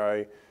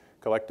MPI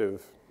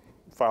collective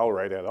file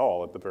write at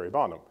all at the very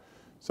bottom.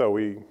 So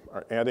we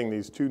are adding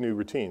these 2 new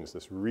routines,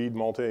 this read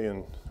multi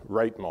and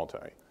write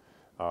multi.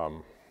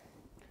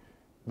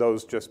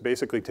 Those just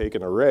basically take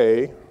an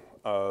array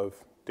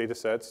of data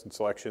sets and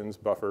selections,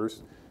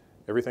 buffers,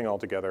 everything all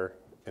together,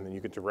 and then you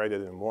get to write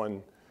it in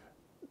one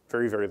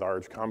very, very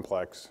large,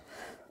 complex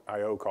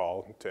I/O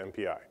call to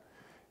MPI.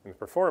 And the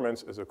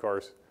performance is, of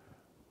course,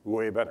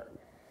 way better.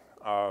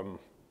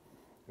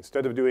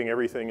 Instead of doing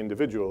everything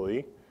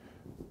individually,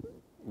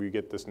 we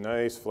get this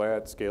nice,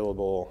 flat,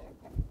 scalable,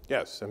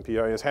 yes,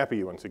 MPI is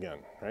happy once again,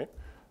 right?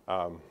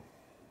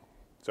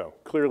 So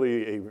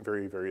clearly a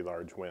very, very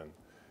large win.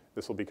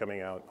 This will be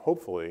coming out,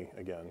 hopefully,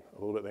 again, a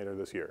little bit later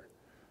this year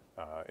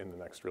in the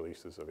next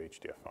releases of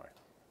HDF5.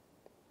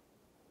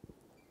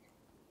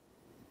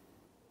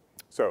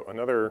 So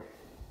another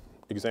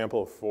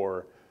example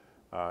for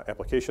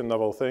application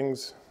level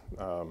things.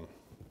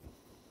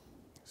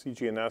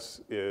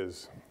 CGNS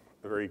is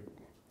a very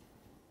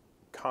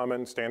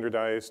common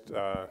standardized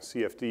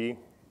CFD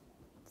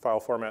file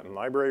format and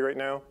library right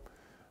now.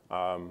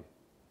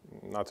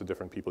 Lots of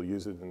different people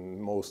use it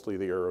in mostly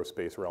the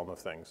aerospace realm of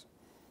things.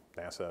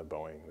 NASA,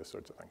 Boeing, this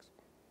sorts of things.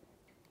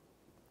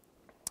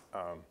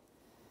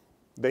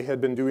 They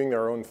had been doing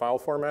their own file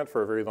format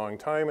for a very long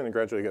time and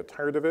gradually got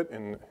tired of it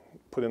and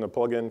put in a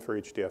plugin for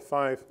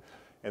HDF5.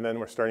 And then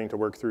we're starting to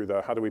work through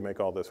the how do we make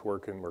all this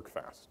work and work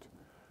fast.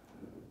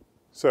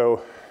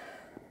 So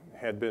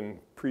had been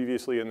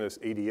previously in this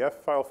ADF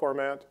file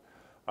format.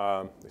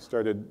 They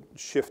started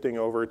shifting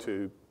over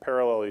to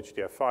parallel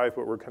HDF5,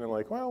 but we're kind of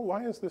like, well,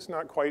 why is this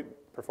not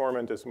quite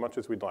performant as much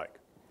as we'd like?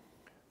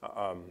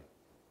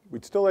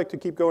 We'd still like to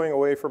keep going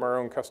away from our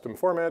own custom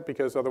format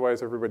because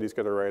otherwise everybody's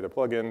got to write a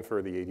plugin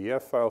for the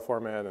ADF file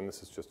format, and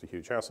this is just a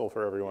huge hassle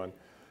for everyone.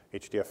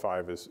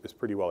 HDF5 is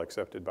pretty well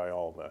accepted by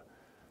all the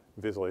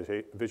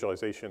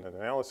visualization and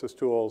analysis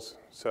tools,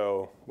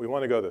 so we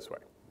want to go this way.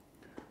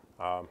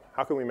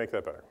 How can we make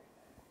that better?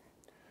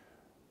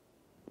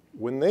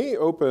 When they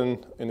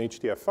open an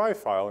HDF5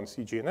 file in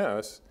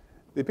CGNS,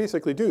 they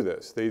basically do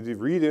this. They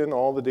read in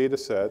all the data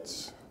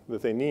sets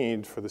that they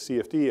need for the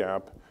CFD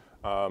app,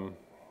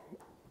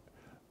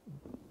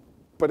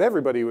 but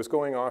everybody was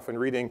going off and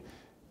reading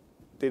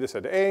data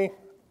set A,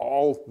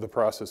 all the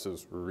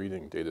processes were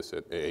reading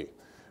dataset A,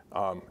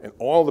 and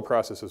all the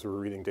processes were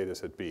reading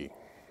dataset B,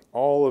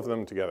 all of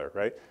them together,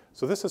 right?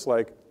 So this is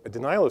like a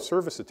denial of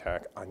service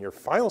attack on your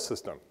file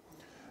system,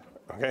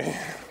 okay?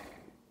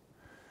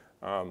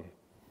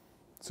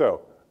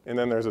 And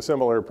then there's a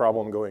similar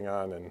problem going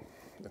on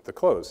at the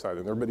close side,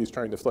 and everybody's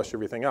trying to flush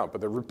everything out,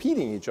 but they're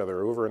repeating each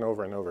other over and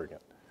over and over again.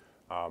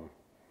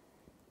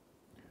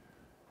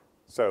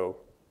 So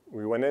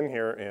we went in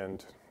here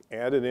and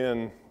added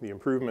in the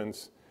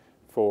improvements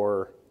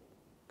for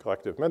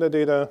collective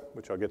metadata,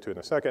 which I'll get to in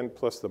a second,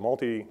 plus the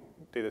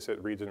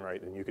multi-dataset reads and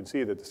write, and you can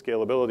see that the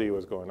scalability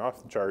was going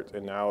off the charts,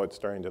 and now it's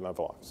starting to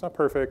level off. It's not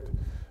perfect.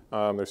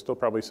 There's still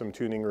probably some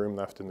tuning room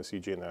left in the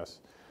CGNS,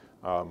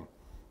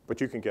 but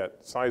you can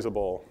get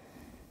sizable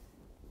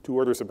 2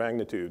 orders of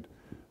magnitude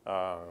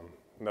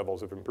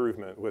levels of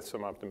improvement with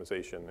some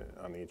optimization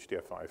on the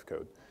HDF5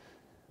 code.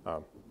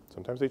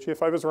 Sometimes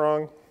HDF5 is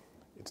wrong.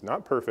 It's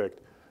not perfect,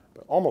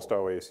 but almost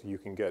always you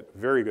can get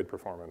very good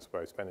performance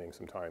by spending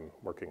some time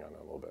working on it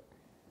a little bit.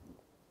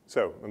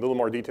 So a little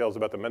more details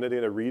about the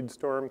metadata read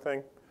storm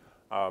thing.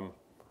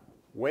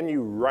 When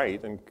you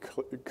write and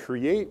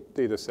create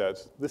data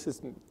sets,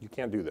 you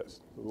can't do this,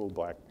 the little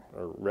black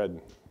or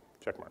red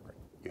check mark. Right?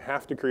 You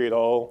have to create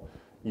all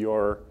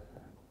your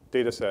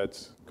data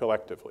sets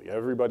collectively.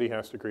 Everybody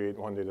has to create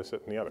one data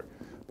set and the other.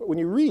 But when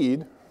you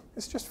read,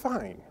 it's just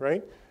fine,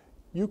 right?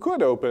 You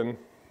could open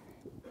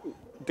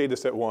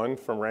dataset 1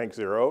 from rank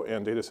 0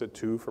 and dataset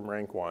 2 from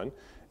rank 1.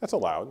 That's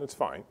allowed, that's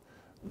fine.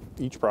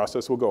 Each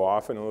process will go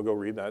off and it'll go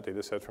read that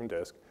dataset from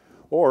disk.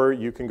 Or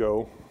you can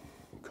go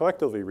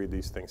collectively read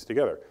these things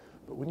together.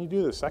 But when you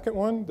do the second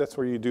one, that's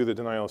where you do the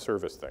denial of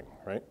service thing,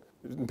 right?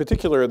 In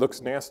particular, it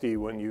looks nasty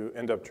when you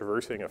end up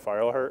traversing a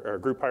file or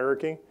group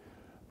hierarchy.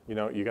 You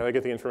know, you gotta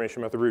get the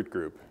information about the root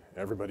group.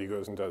 Everybody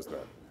goes and does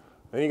that.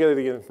 Then you gotta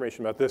get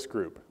information about this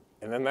group,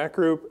 and then that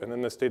group, and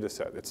then this data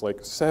set. It's like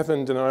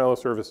 7 denial of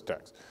service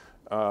attacks,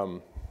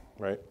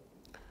 right?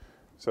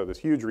 So this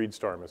huge read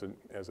storm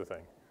is a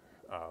thing.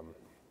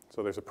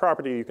 So there's a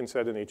property you can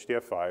set in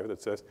HDF5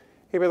 that says,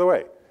 hey, by the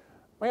way,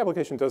 my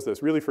application does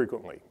this really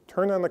frequently.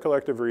 Turn on the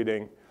collective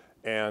reading,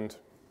 and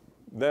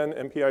then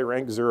MPI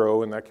rank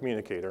 0 in that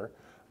communicator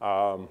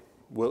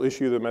will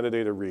issue the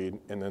metadata read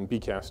and then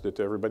bcast it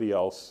to everybody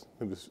else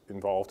who's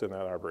involved in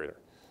that operator.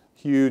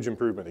 Huge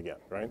improvement again,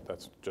 right?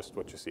 That's just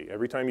what you see.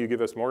 Every time you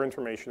give us more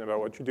information about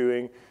what you're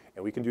doing,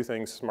 and we can do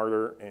things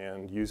smarter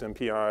and use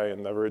MPI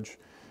and leverage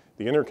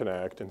the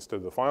interconnect instead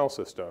of the file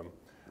system,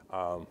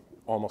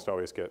 almost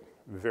always get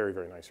very,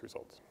 very nice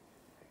results.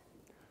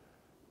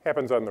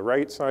 Happens on the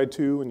right side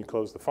too when you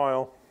close the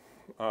file.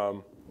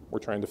 We're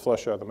trying to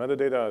flush out the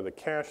metadata out of the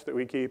cache that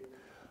we keep.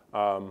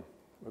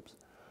 Oops.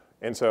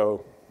 And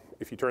so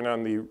if you turn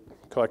on the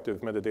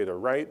collective metadata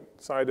write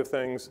side of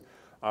things,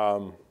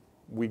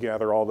 we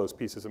gather all those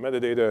pieces of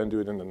metadata and do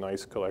it in a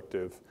nice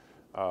collective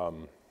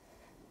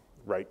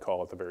write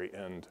call at the very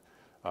end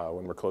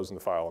when we're closing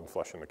the file and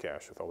flushing the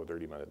cache with all the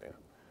dirty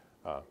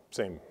metadata.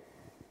 Same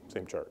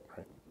chart,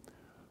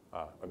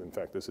 right? And in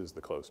fact, this is the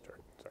closed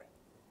chart, sorry.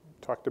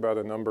 Talked about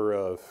a number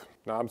of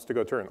knobs to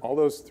go turn. All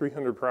those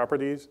 300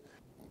 properties,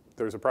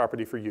 there's a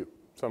property for you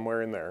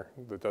somewhere in there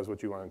that does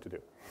what you want it to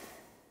do.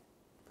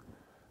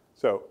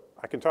 So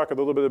I can talk a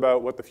little bit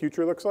about what the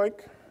future looks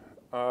like,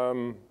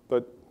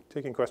 but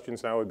taking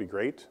questions now would be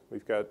great.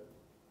 We've got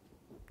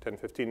 10,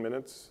 15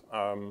 minutes.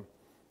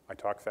 I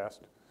talk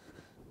fast.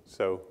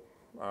 So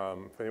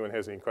if anyone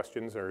has any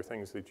questions or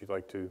things that you'd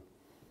like to,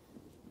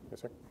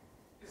 yes, sir?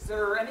 Is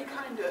there any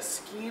kind of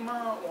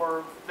schema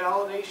or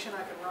validation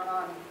I can run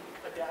on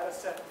a data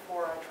set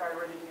before I try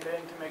reading it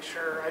in to make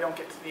sure I don't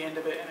get to the end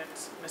of it and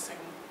it's missing?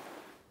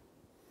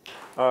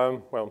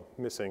 Well,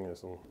 missing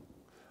is a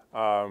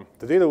little,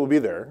 the data will be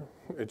there.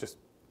 It just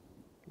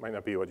might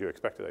not be what you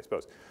expected, I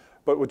suppose.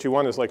 But what you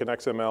want is like an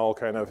XML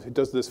kind of,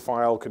 does this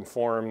file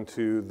conform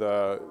to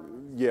the,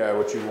 yeah,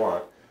 what you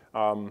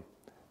want?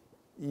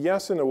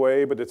 Yes, in a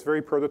way, but it's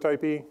very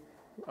prototypey.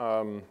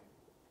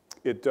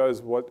 It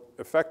does what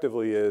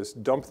effectively is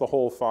dump the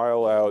whole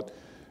file out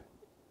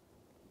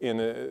in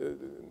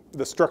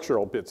the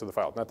structural bits of the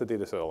file, not the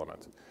data set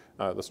elements.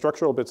 The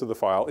structural bits of the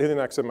file in an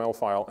XML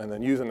file, and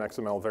then use an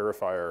XML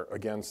verifier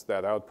against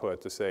that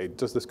output to say,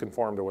 does this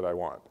conform to what I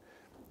want?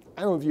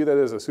 I don't view that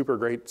as a super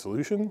great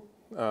solution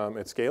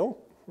at scale,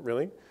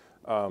 really.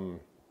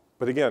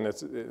 But again,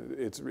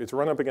 it's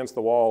run up against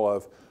the wall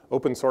of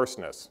open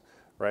sourceness,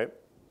 right?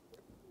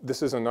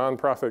 This is a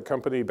nonprofit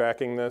company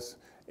backing this,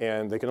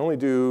 and they can only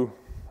do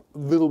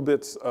little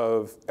bits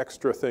of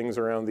extra things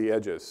around the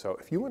edges. So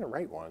if you want to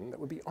write one, that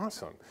would be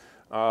awesome.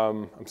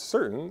 I'm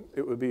certain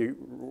it would be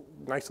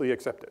nicely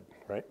accepted,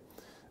 right?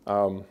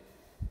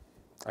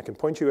 I can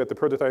point you at the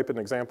prototype and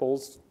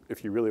examples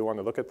if you really want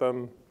to look at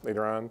them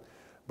later on,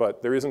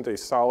 but there isn't a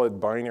solid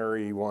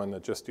binary one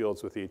that just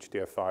deals with the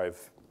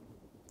HDF5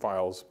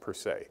 files per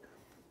se.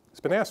 It's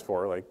been asked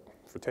for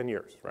 10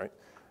 years, right?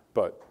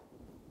 But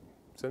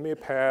send me a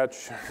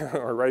patch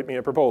or write me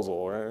a proposal.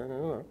 Or, I don't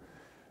know.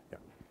 Yeah.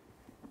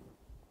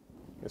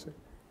 Yes, sir?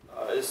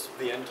 is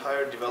the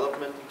entire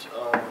development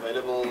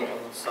available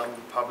on some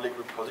public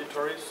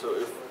repository? So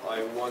if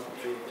I want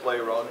to play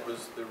around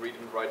with the read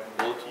and write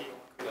multi,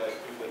 could I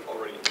do that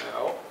already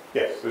now?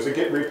 Yes, there's a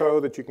Git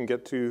repo that you can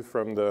get to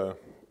from the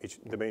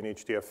main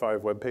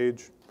HDF5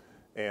 webpage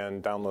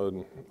and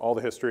download all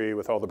the history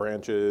with all the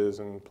branches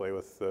and play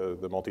with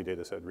the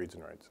multi-data set reads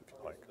and writes if you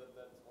like. That's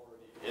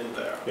already in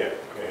there. Yeah.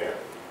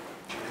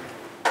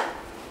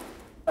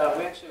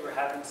 We actually were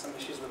having some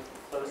issues with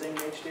closing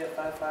the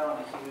HDF5 file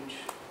on a huge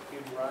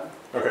run.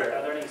 Okay.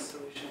 Are there any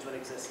solutions that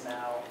exist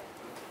now?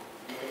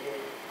 I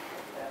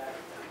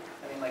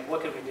mean, like,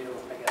 what could we do,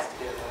 I guess, to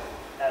do it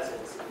as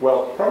is?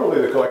 Well,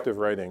 probably the collective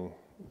writing,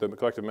 the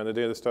collective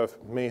metadata stuff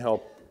may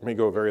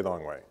go a very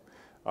long way.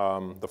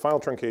 The file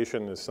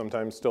truncation is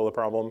sometimes still a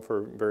problem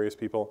for various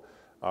people.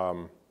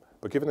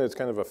 But given that it's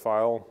kind of a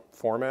file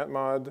format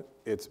mod,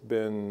 it's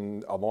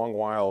been a long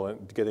while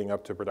getting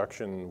up to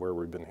production where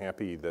we've been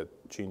happy that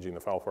changing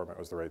the file format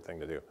was the right thing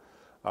to do.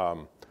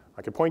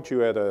 I could point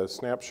you at a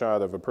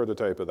snapshot of a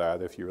prototype of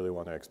that if you really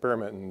want to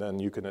experiment, and then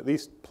you can at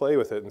least play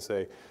with it and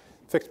say,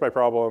 fixed my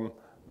problem,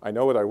 I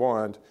know what I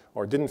want,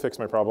 or didn't fix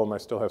my problem, I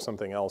still have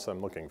something else I'm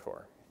looking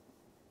for.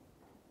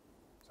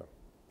 So,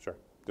 sure,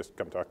 just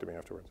come talk to me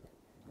afterwards.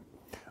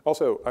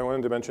 Also, I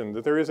wanted to mention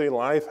that there is a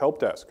live help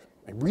desk.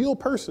 A real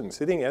person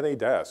sitting at a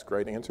desk,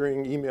 right,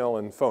 answering email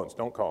and phones.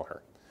 Don't call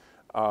her.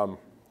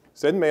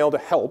 Send mail to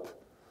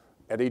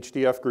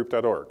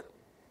help@hdfgroup.org,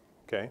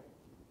 okay?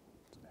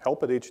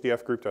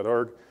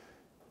 help@hdfgroup.org.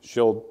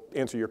 She'll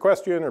answer your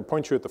question or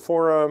point you at the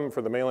forum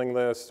for the mailing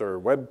list or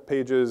web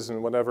pages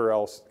and whatever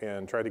else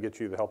and try to get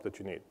you the help that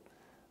you need.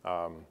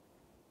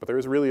 But there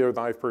is really a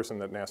live person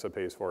that NASA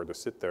pays for to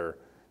sit there,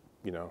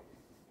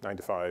 9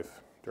 to 5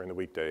 during the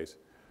weekdays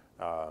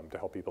to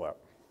help people out.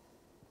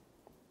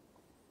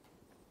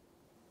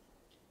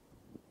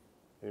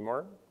 Any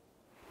more?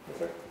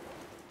 Yes,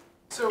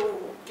 So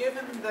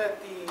given that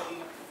the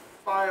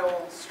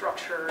file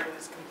structure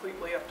is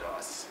completely up to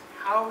us,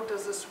 how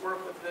does this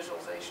work with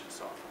visualization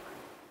software?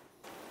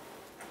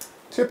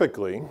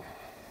 Typically,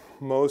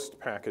 most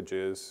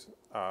packages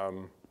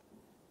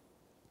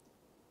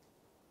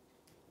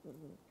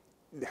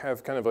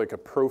have kind of like a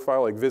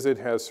profile, like Visit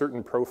has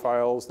certain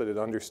profiles that it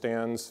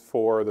understands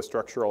for the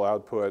structural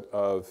output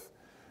of,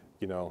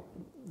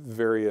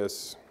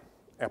 various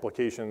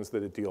applications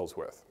that it deals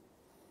with.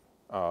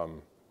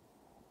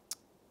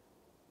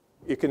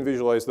 It can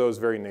visualize those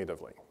very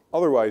natively.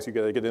 Otherwise, you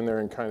got to get in there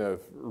and kind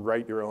of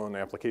write your own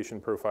application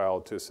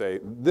profile to say,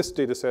 this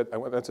data set,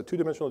 that's a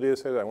two-dimensional data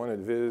set, I wanted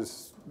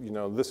viz,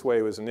 this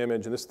way was an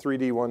image, and this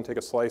 3D one, take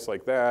a slice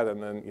like that,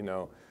 and then,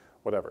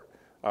 whatever.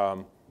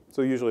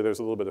 So usually there's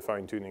a little bit of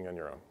fine-tuning on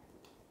your own,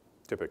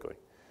 typically.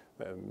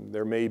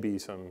 There may be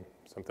some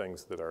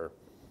things that are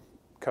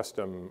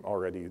custom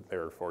already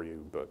there for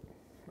you, but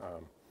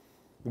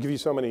we give you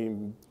so many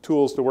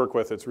tools to work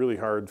with, it's really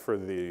hard for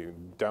the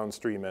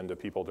downstream end of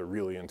people to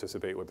really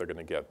anticipate what they're going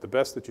to get. The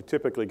best that you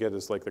typically get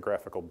is like the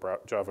graphical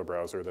Java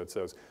browser that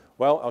says,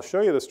 well, I'll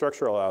show you the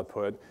structural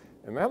output,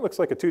 and that looks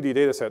like a 2D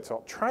data set, so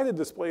I'll try to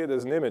display it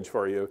as an image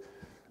for you.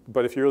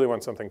 But if you really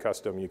want something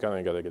custom, you kind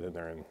of got to get in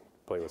there and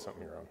play with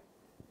something of your own.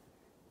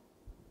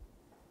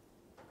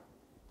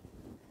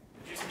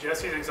 Would you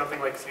suggest using something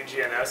like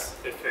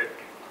CGNS if it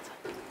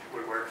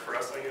would work for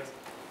us, I guess?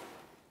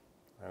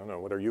 I don't know,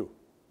 what are you?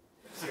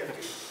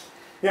 CFT.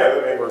 Yeah,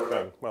 that may work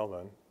then. Well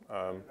then.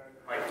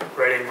 Like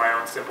writing my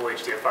own simple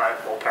HDF5,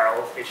 full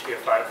parallel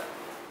HDF5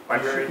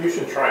 library. You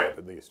should try it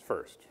at least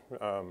first.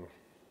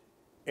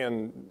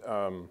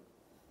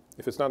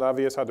 If it's not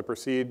obvious how to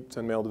proceed,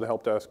 send mail to the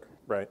help desk,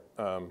 right?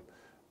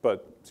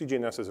 But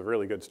CGNS is a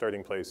really good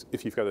starting place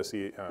if you've got a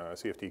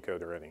CFT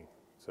code already.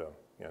 So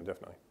yeah,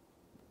 definitely.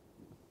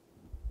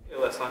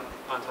 Less on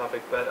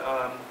topic, but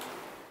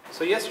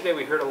so yesterday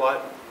we heard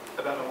about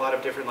a lot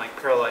of different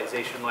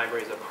parallelization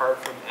libraries apart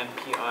from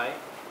MPI.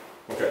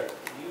 Okay. Do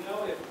you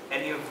know if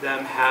any of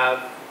them have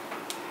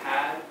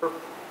had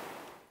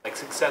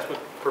success with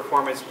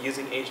performance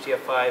using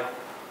HDF5,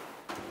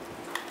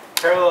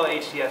 parallel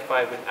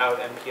HDF5 without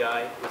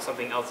MPI, with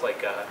something else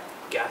like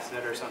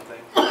GasNet or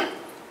something?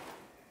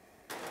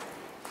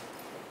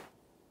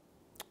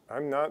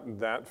 I'm not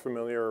that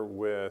familiar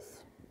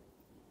with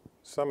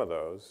some of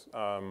those,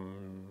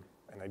 and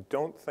I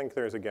don't think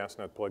there's a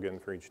GasNet plugin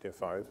for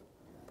HDF5.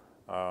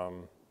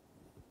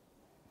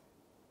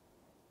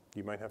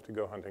 You might have to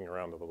go hunting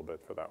around a little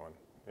bit for that one.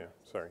 Yeah,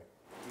 sorry.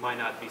 Might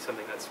not be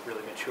something that's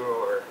really mature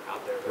or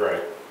out there.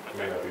 Right. It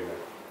may not be that.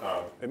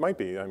 It might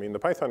be. I mean, the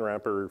Python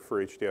wrapper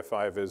for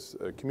HDF5 is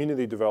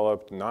community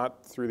developed,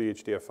 not through the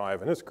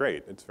HDF5, and it's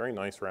great. It's a very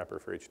nice wrapper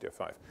for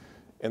HDF5.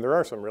 And there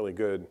are some really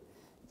good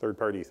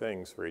third-party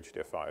things for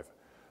HDF5.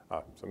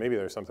 So maybe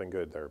there's something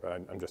good there, but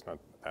I'm just not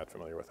that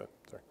familiar with it.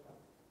 Sorry.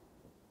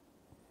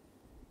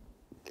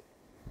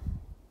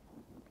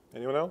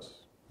 Anyone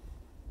else?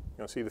 You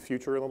want to see the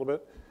future a little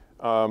bit?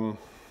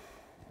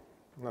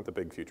 Not the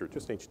big future,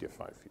 just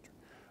HDF5 future.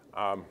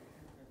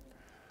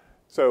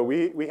 So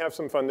we have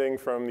some funding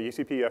from the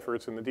ECP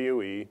efforts in the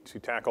DOE to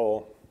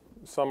tackle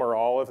some or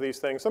all of these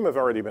things. Some have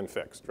already been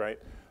fixed, right?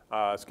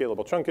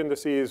 Scalable chunk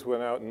indices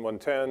went out in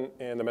 110,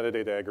 and the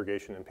metadata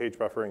aggregation and page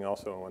buffering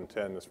also in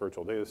 110. This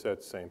virtual data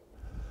set, same.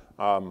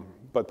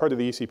 But part of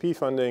the ECP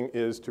funding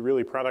is to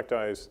really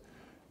productize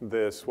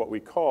this, what we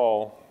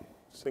call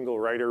single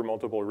writer,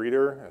 multiple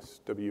reader,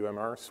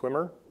 SWMR,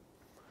 swimmer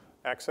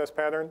access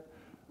pattern.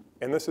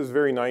 And this is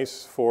very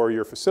nice for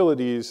your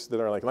facilities that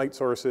are like light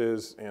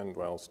sources and,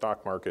 well,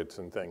 stock markets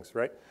and things,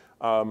 right?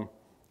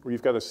 Where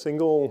you've got a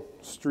single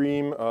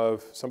stream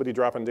of somebody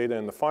dropping data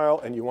in the file,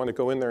 and you want to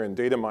go in there and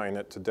data mine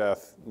it to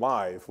death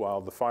live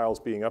while the file's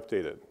being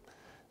updated.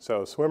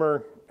 So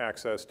swimmer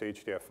access to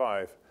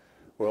HDF5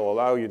 will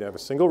allow you to have a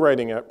single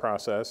writing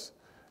process,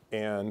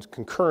 and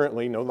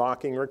concurrently, no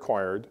locking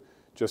required,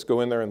 just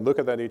go in there and look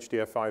at that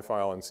HDF5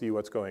 file and see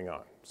what's going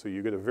on. So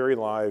you get a very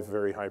live,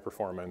 very high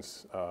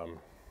performance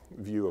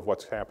view of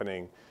what's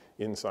happening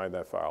inside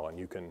that file, and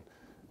you can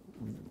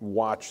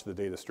watch the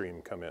data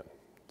stream come in.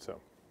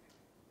 So,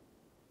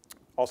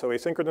 also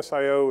asynchronous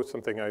I/O is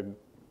something I've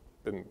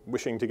been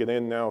wishing to get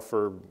in now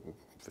for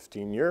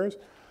 15 years.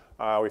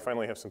 We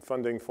finally have some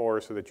funding for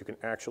so that you can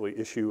actually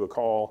issue a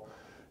call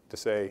to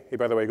say, hey,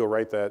 by the way, go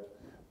write that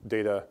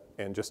data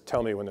and just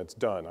tell me when it's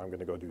done. I'm going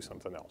to go do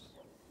something else.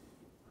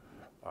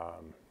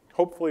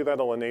 Hopefully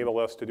that'll enable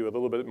us to do a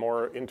little bit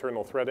more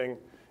internal threading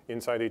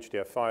inside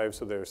HDF5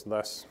 so there's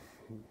less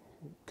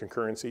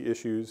concurrency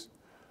issues.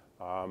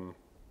 I'm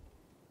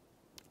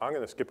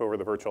going to skip over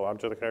the virtual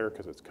object layer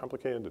because it's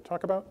complicated to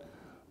talk about.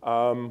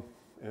 And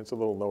it's a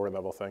little lower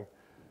level thing.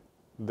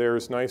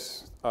 There's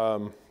nice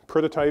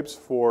prototypes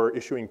for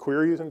issuing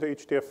queries into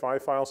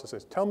HDF5 files. It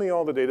says, tell me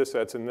all the data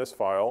sets in this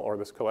file or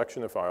this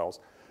collection of files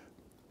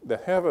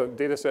that have a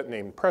data set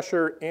named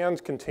pressure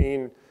and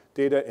contain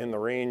data in the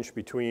range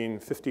between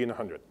 50 and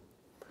 100.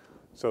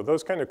 So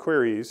those kind of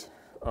queries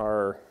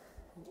are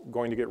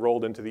going to get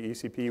rolled into the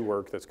ECP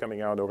work that's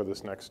coming out over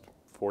this next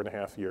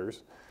 4.5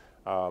 years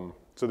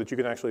so that you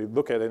can actually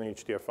look at an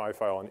HDF5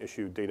 file and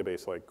issue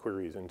database-like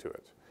queries into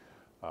it.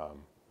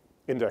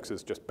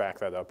 Indexes just back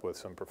that up with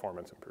some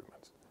performance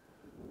improvements.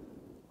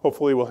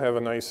 Hopefully we'll have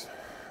a nice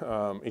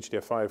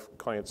HDF5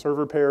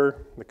 client-server pair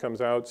that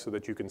comes out so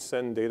that you can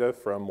send data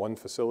from one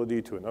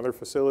facility to another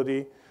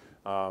facility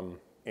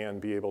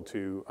and be able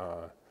to,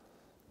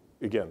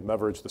 again,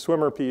 leverage the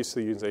swimmer piece so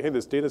you can say, hey,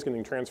 this data is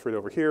getting transferred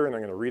over here, and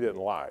I'm going to read it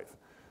live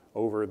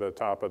over the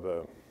top of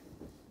the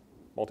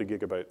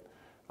multi-gigabyte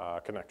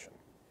connection.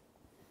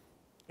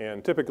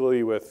 And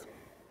typically with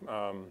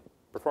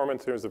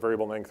performance, there's the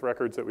variable length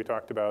records that we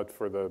talked about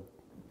for the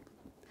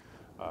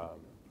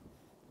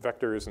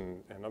vectors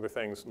and other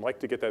things. I'd like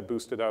to get that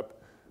boosted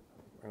up.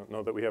 I don't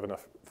know that we have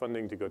enough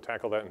funding to go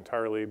tackle that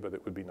entirely, but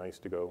it would be nice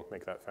to go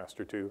make that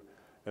faster too.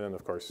 And then,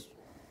 of course,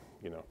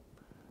 you know,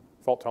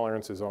 fault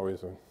tolerance is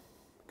always a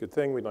good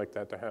thing. We'd like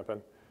that to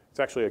happen. It's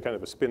actually a kind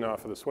of a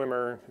spin-off of the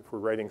swimmer. If we're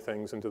writing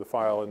things into the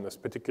file in this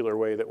particular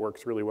way that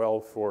works really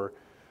well for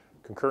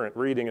concurrent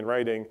reading and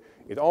writing,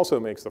 it also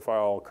makes the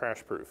file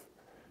crash-proof.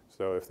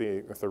 So if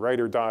the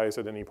writer dies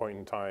at any point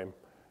in time,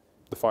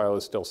 the file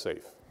is still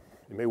safe.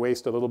 It may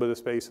waste a little bit of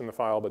space in the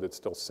file, but it's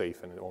still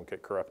safe and it won't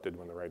get corrupted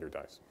when the writer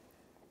dies.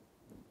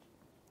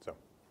 So,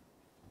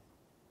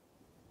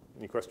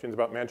 any questions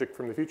about magic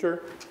from the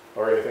future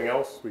or anything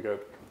else? We got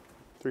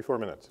 3-4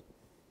 minutes.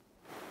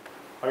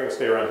 I'm going to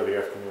stay around to the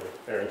afternoon,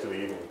 or into the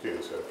evening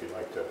too, so if you'd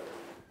like to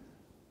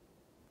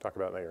talk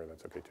about it later,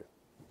 that's okay too.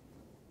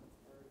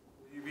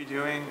 Will you be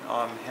doing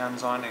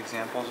hands-on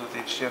examples with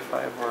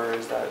HDF5, or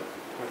is that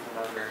with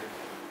another,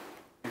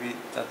 maybe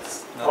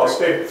that's another? I'll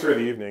stay through the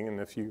evening, and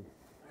if you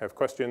have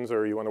questions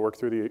or you want to work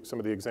through some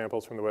of the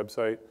examples from the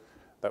website,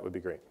 that would be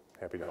great.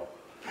 Happy to help.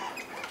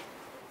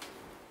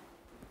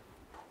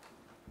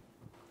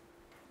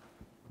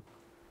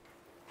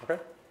 Okay?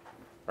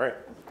 All right.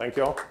 Thank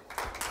you all.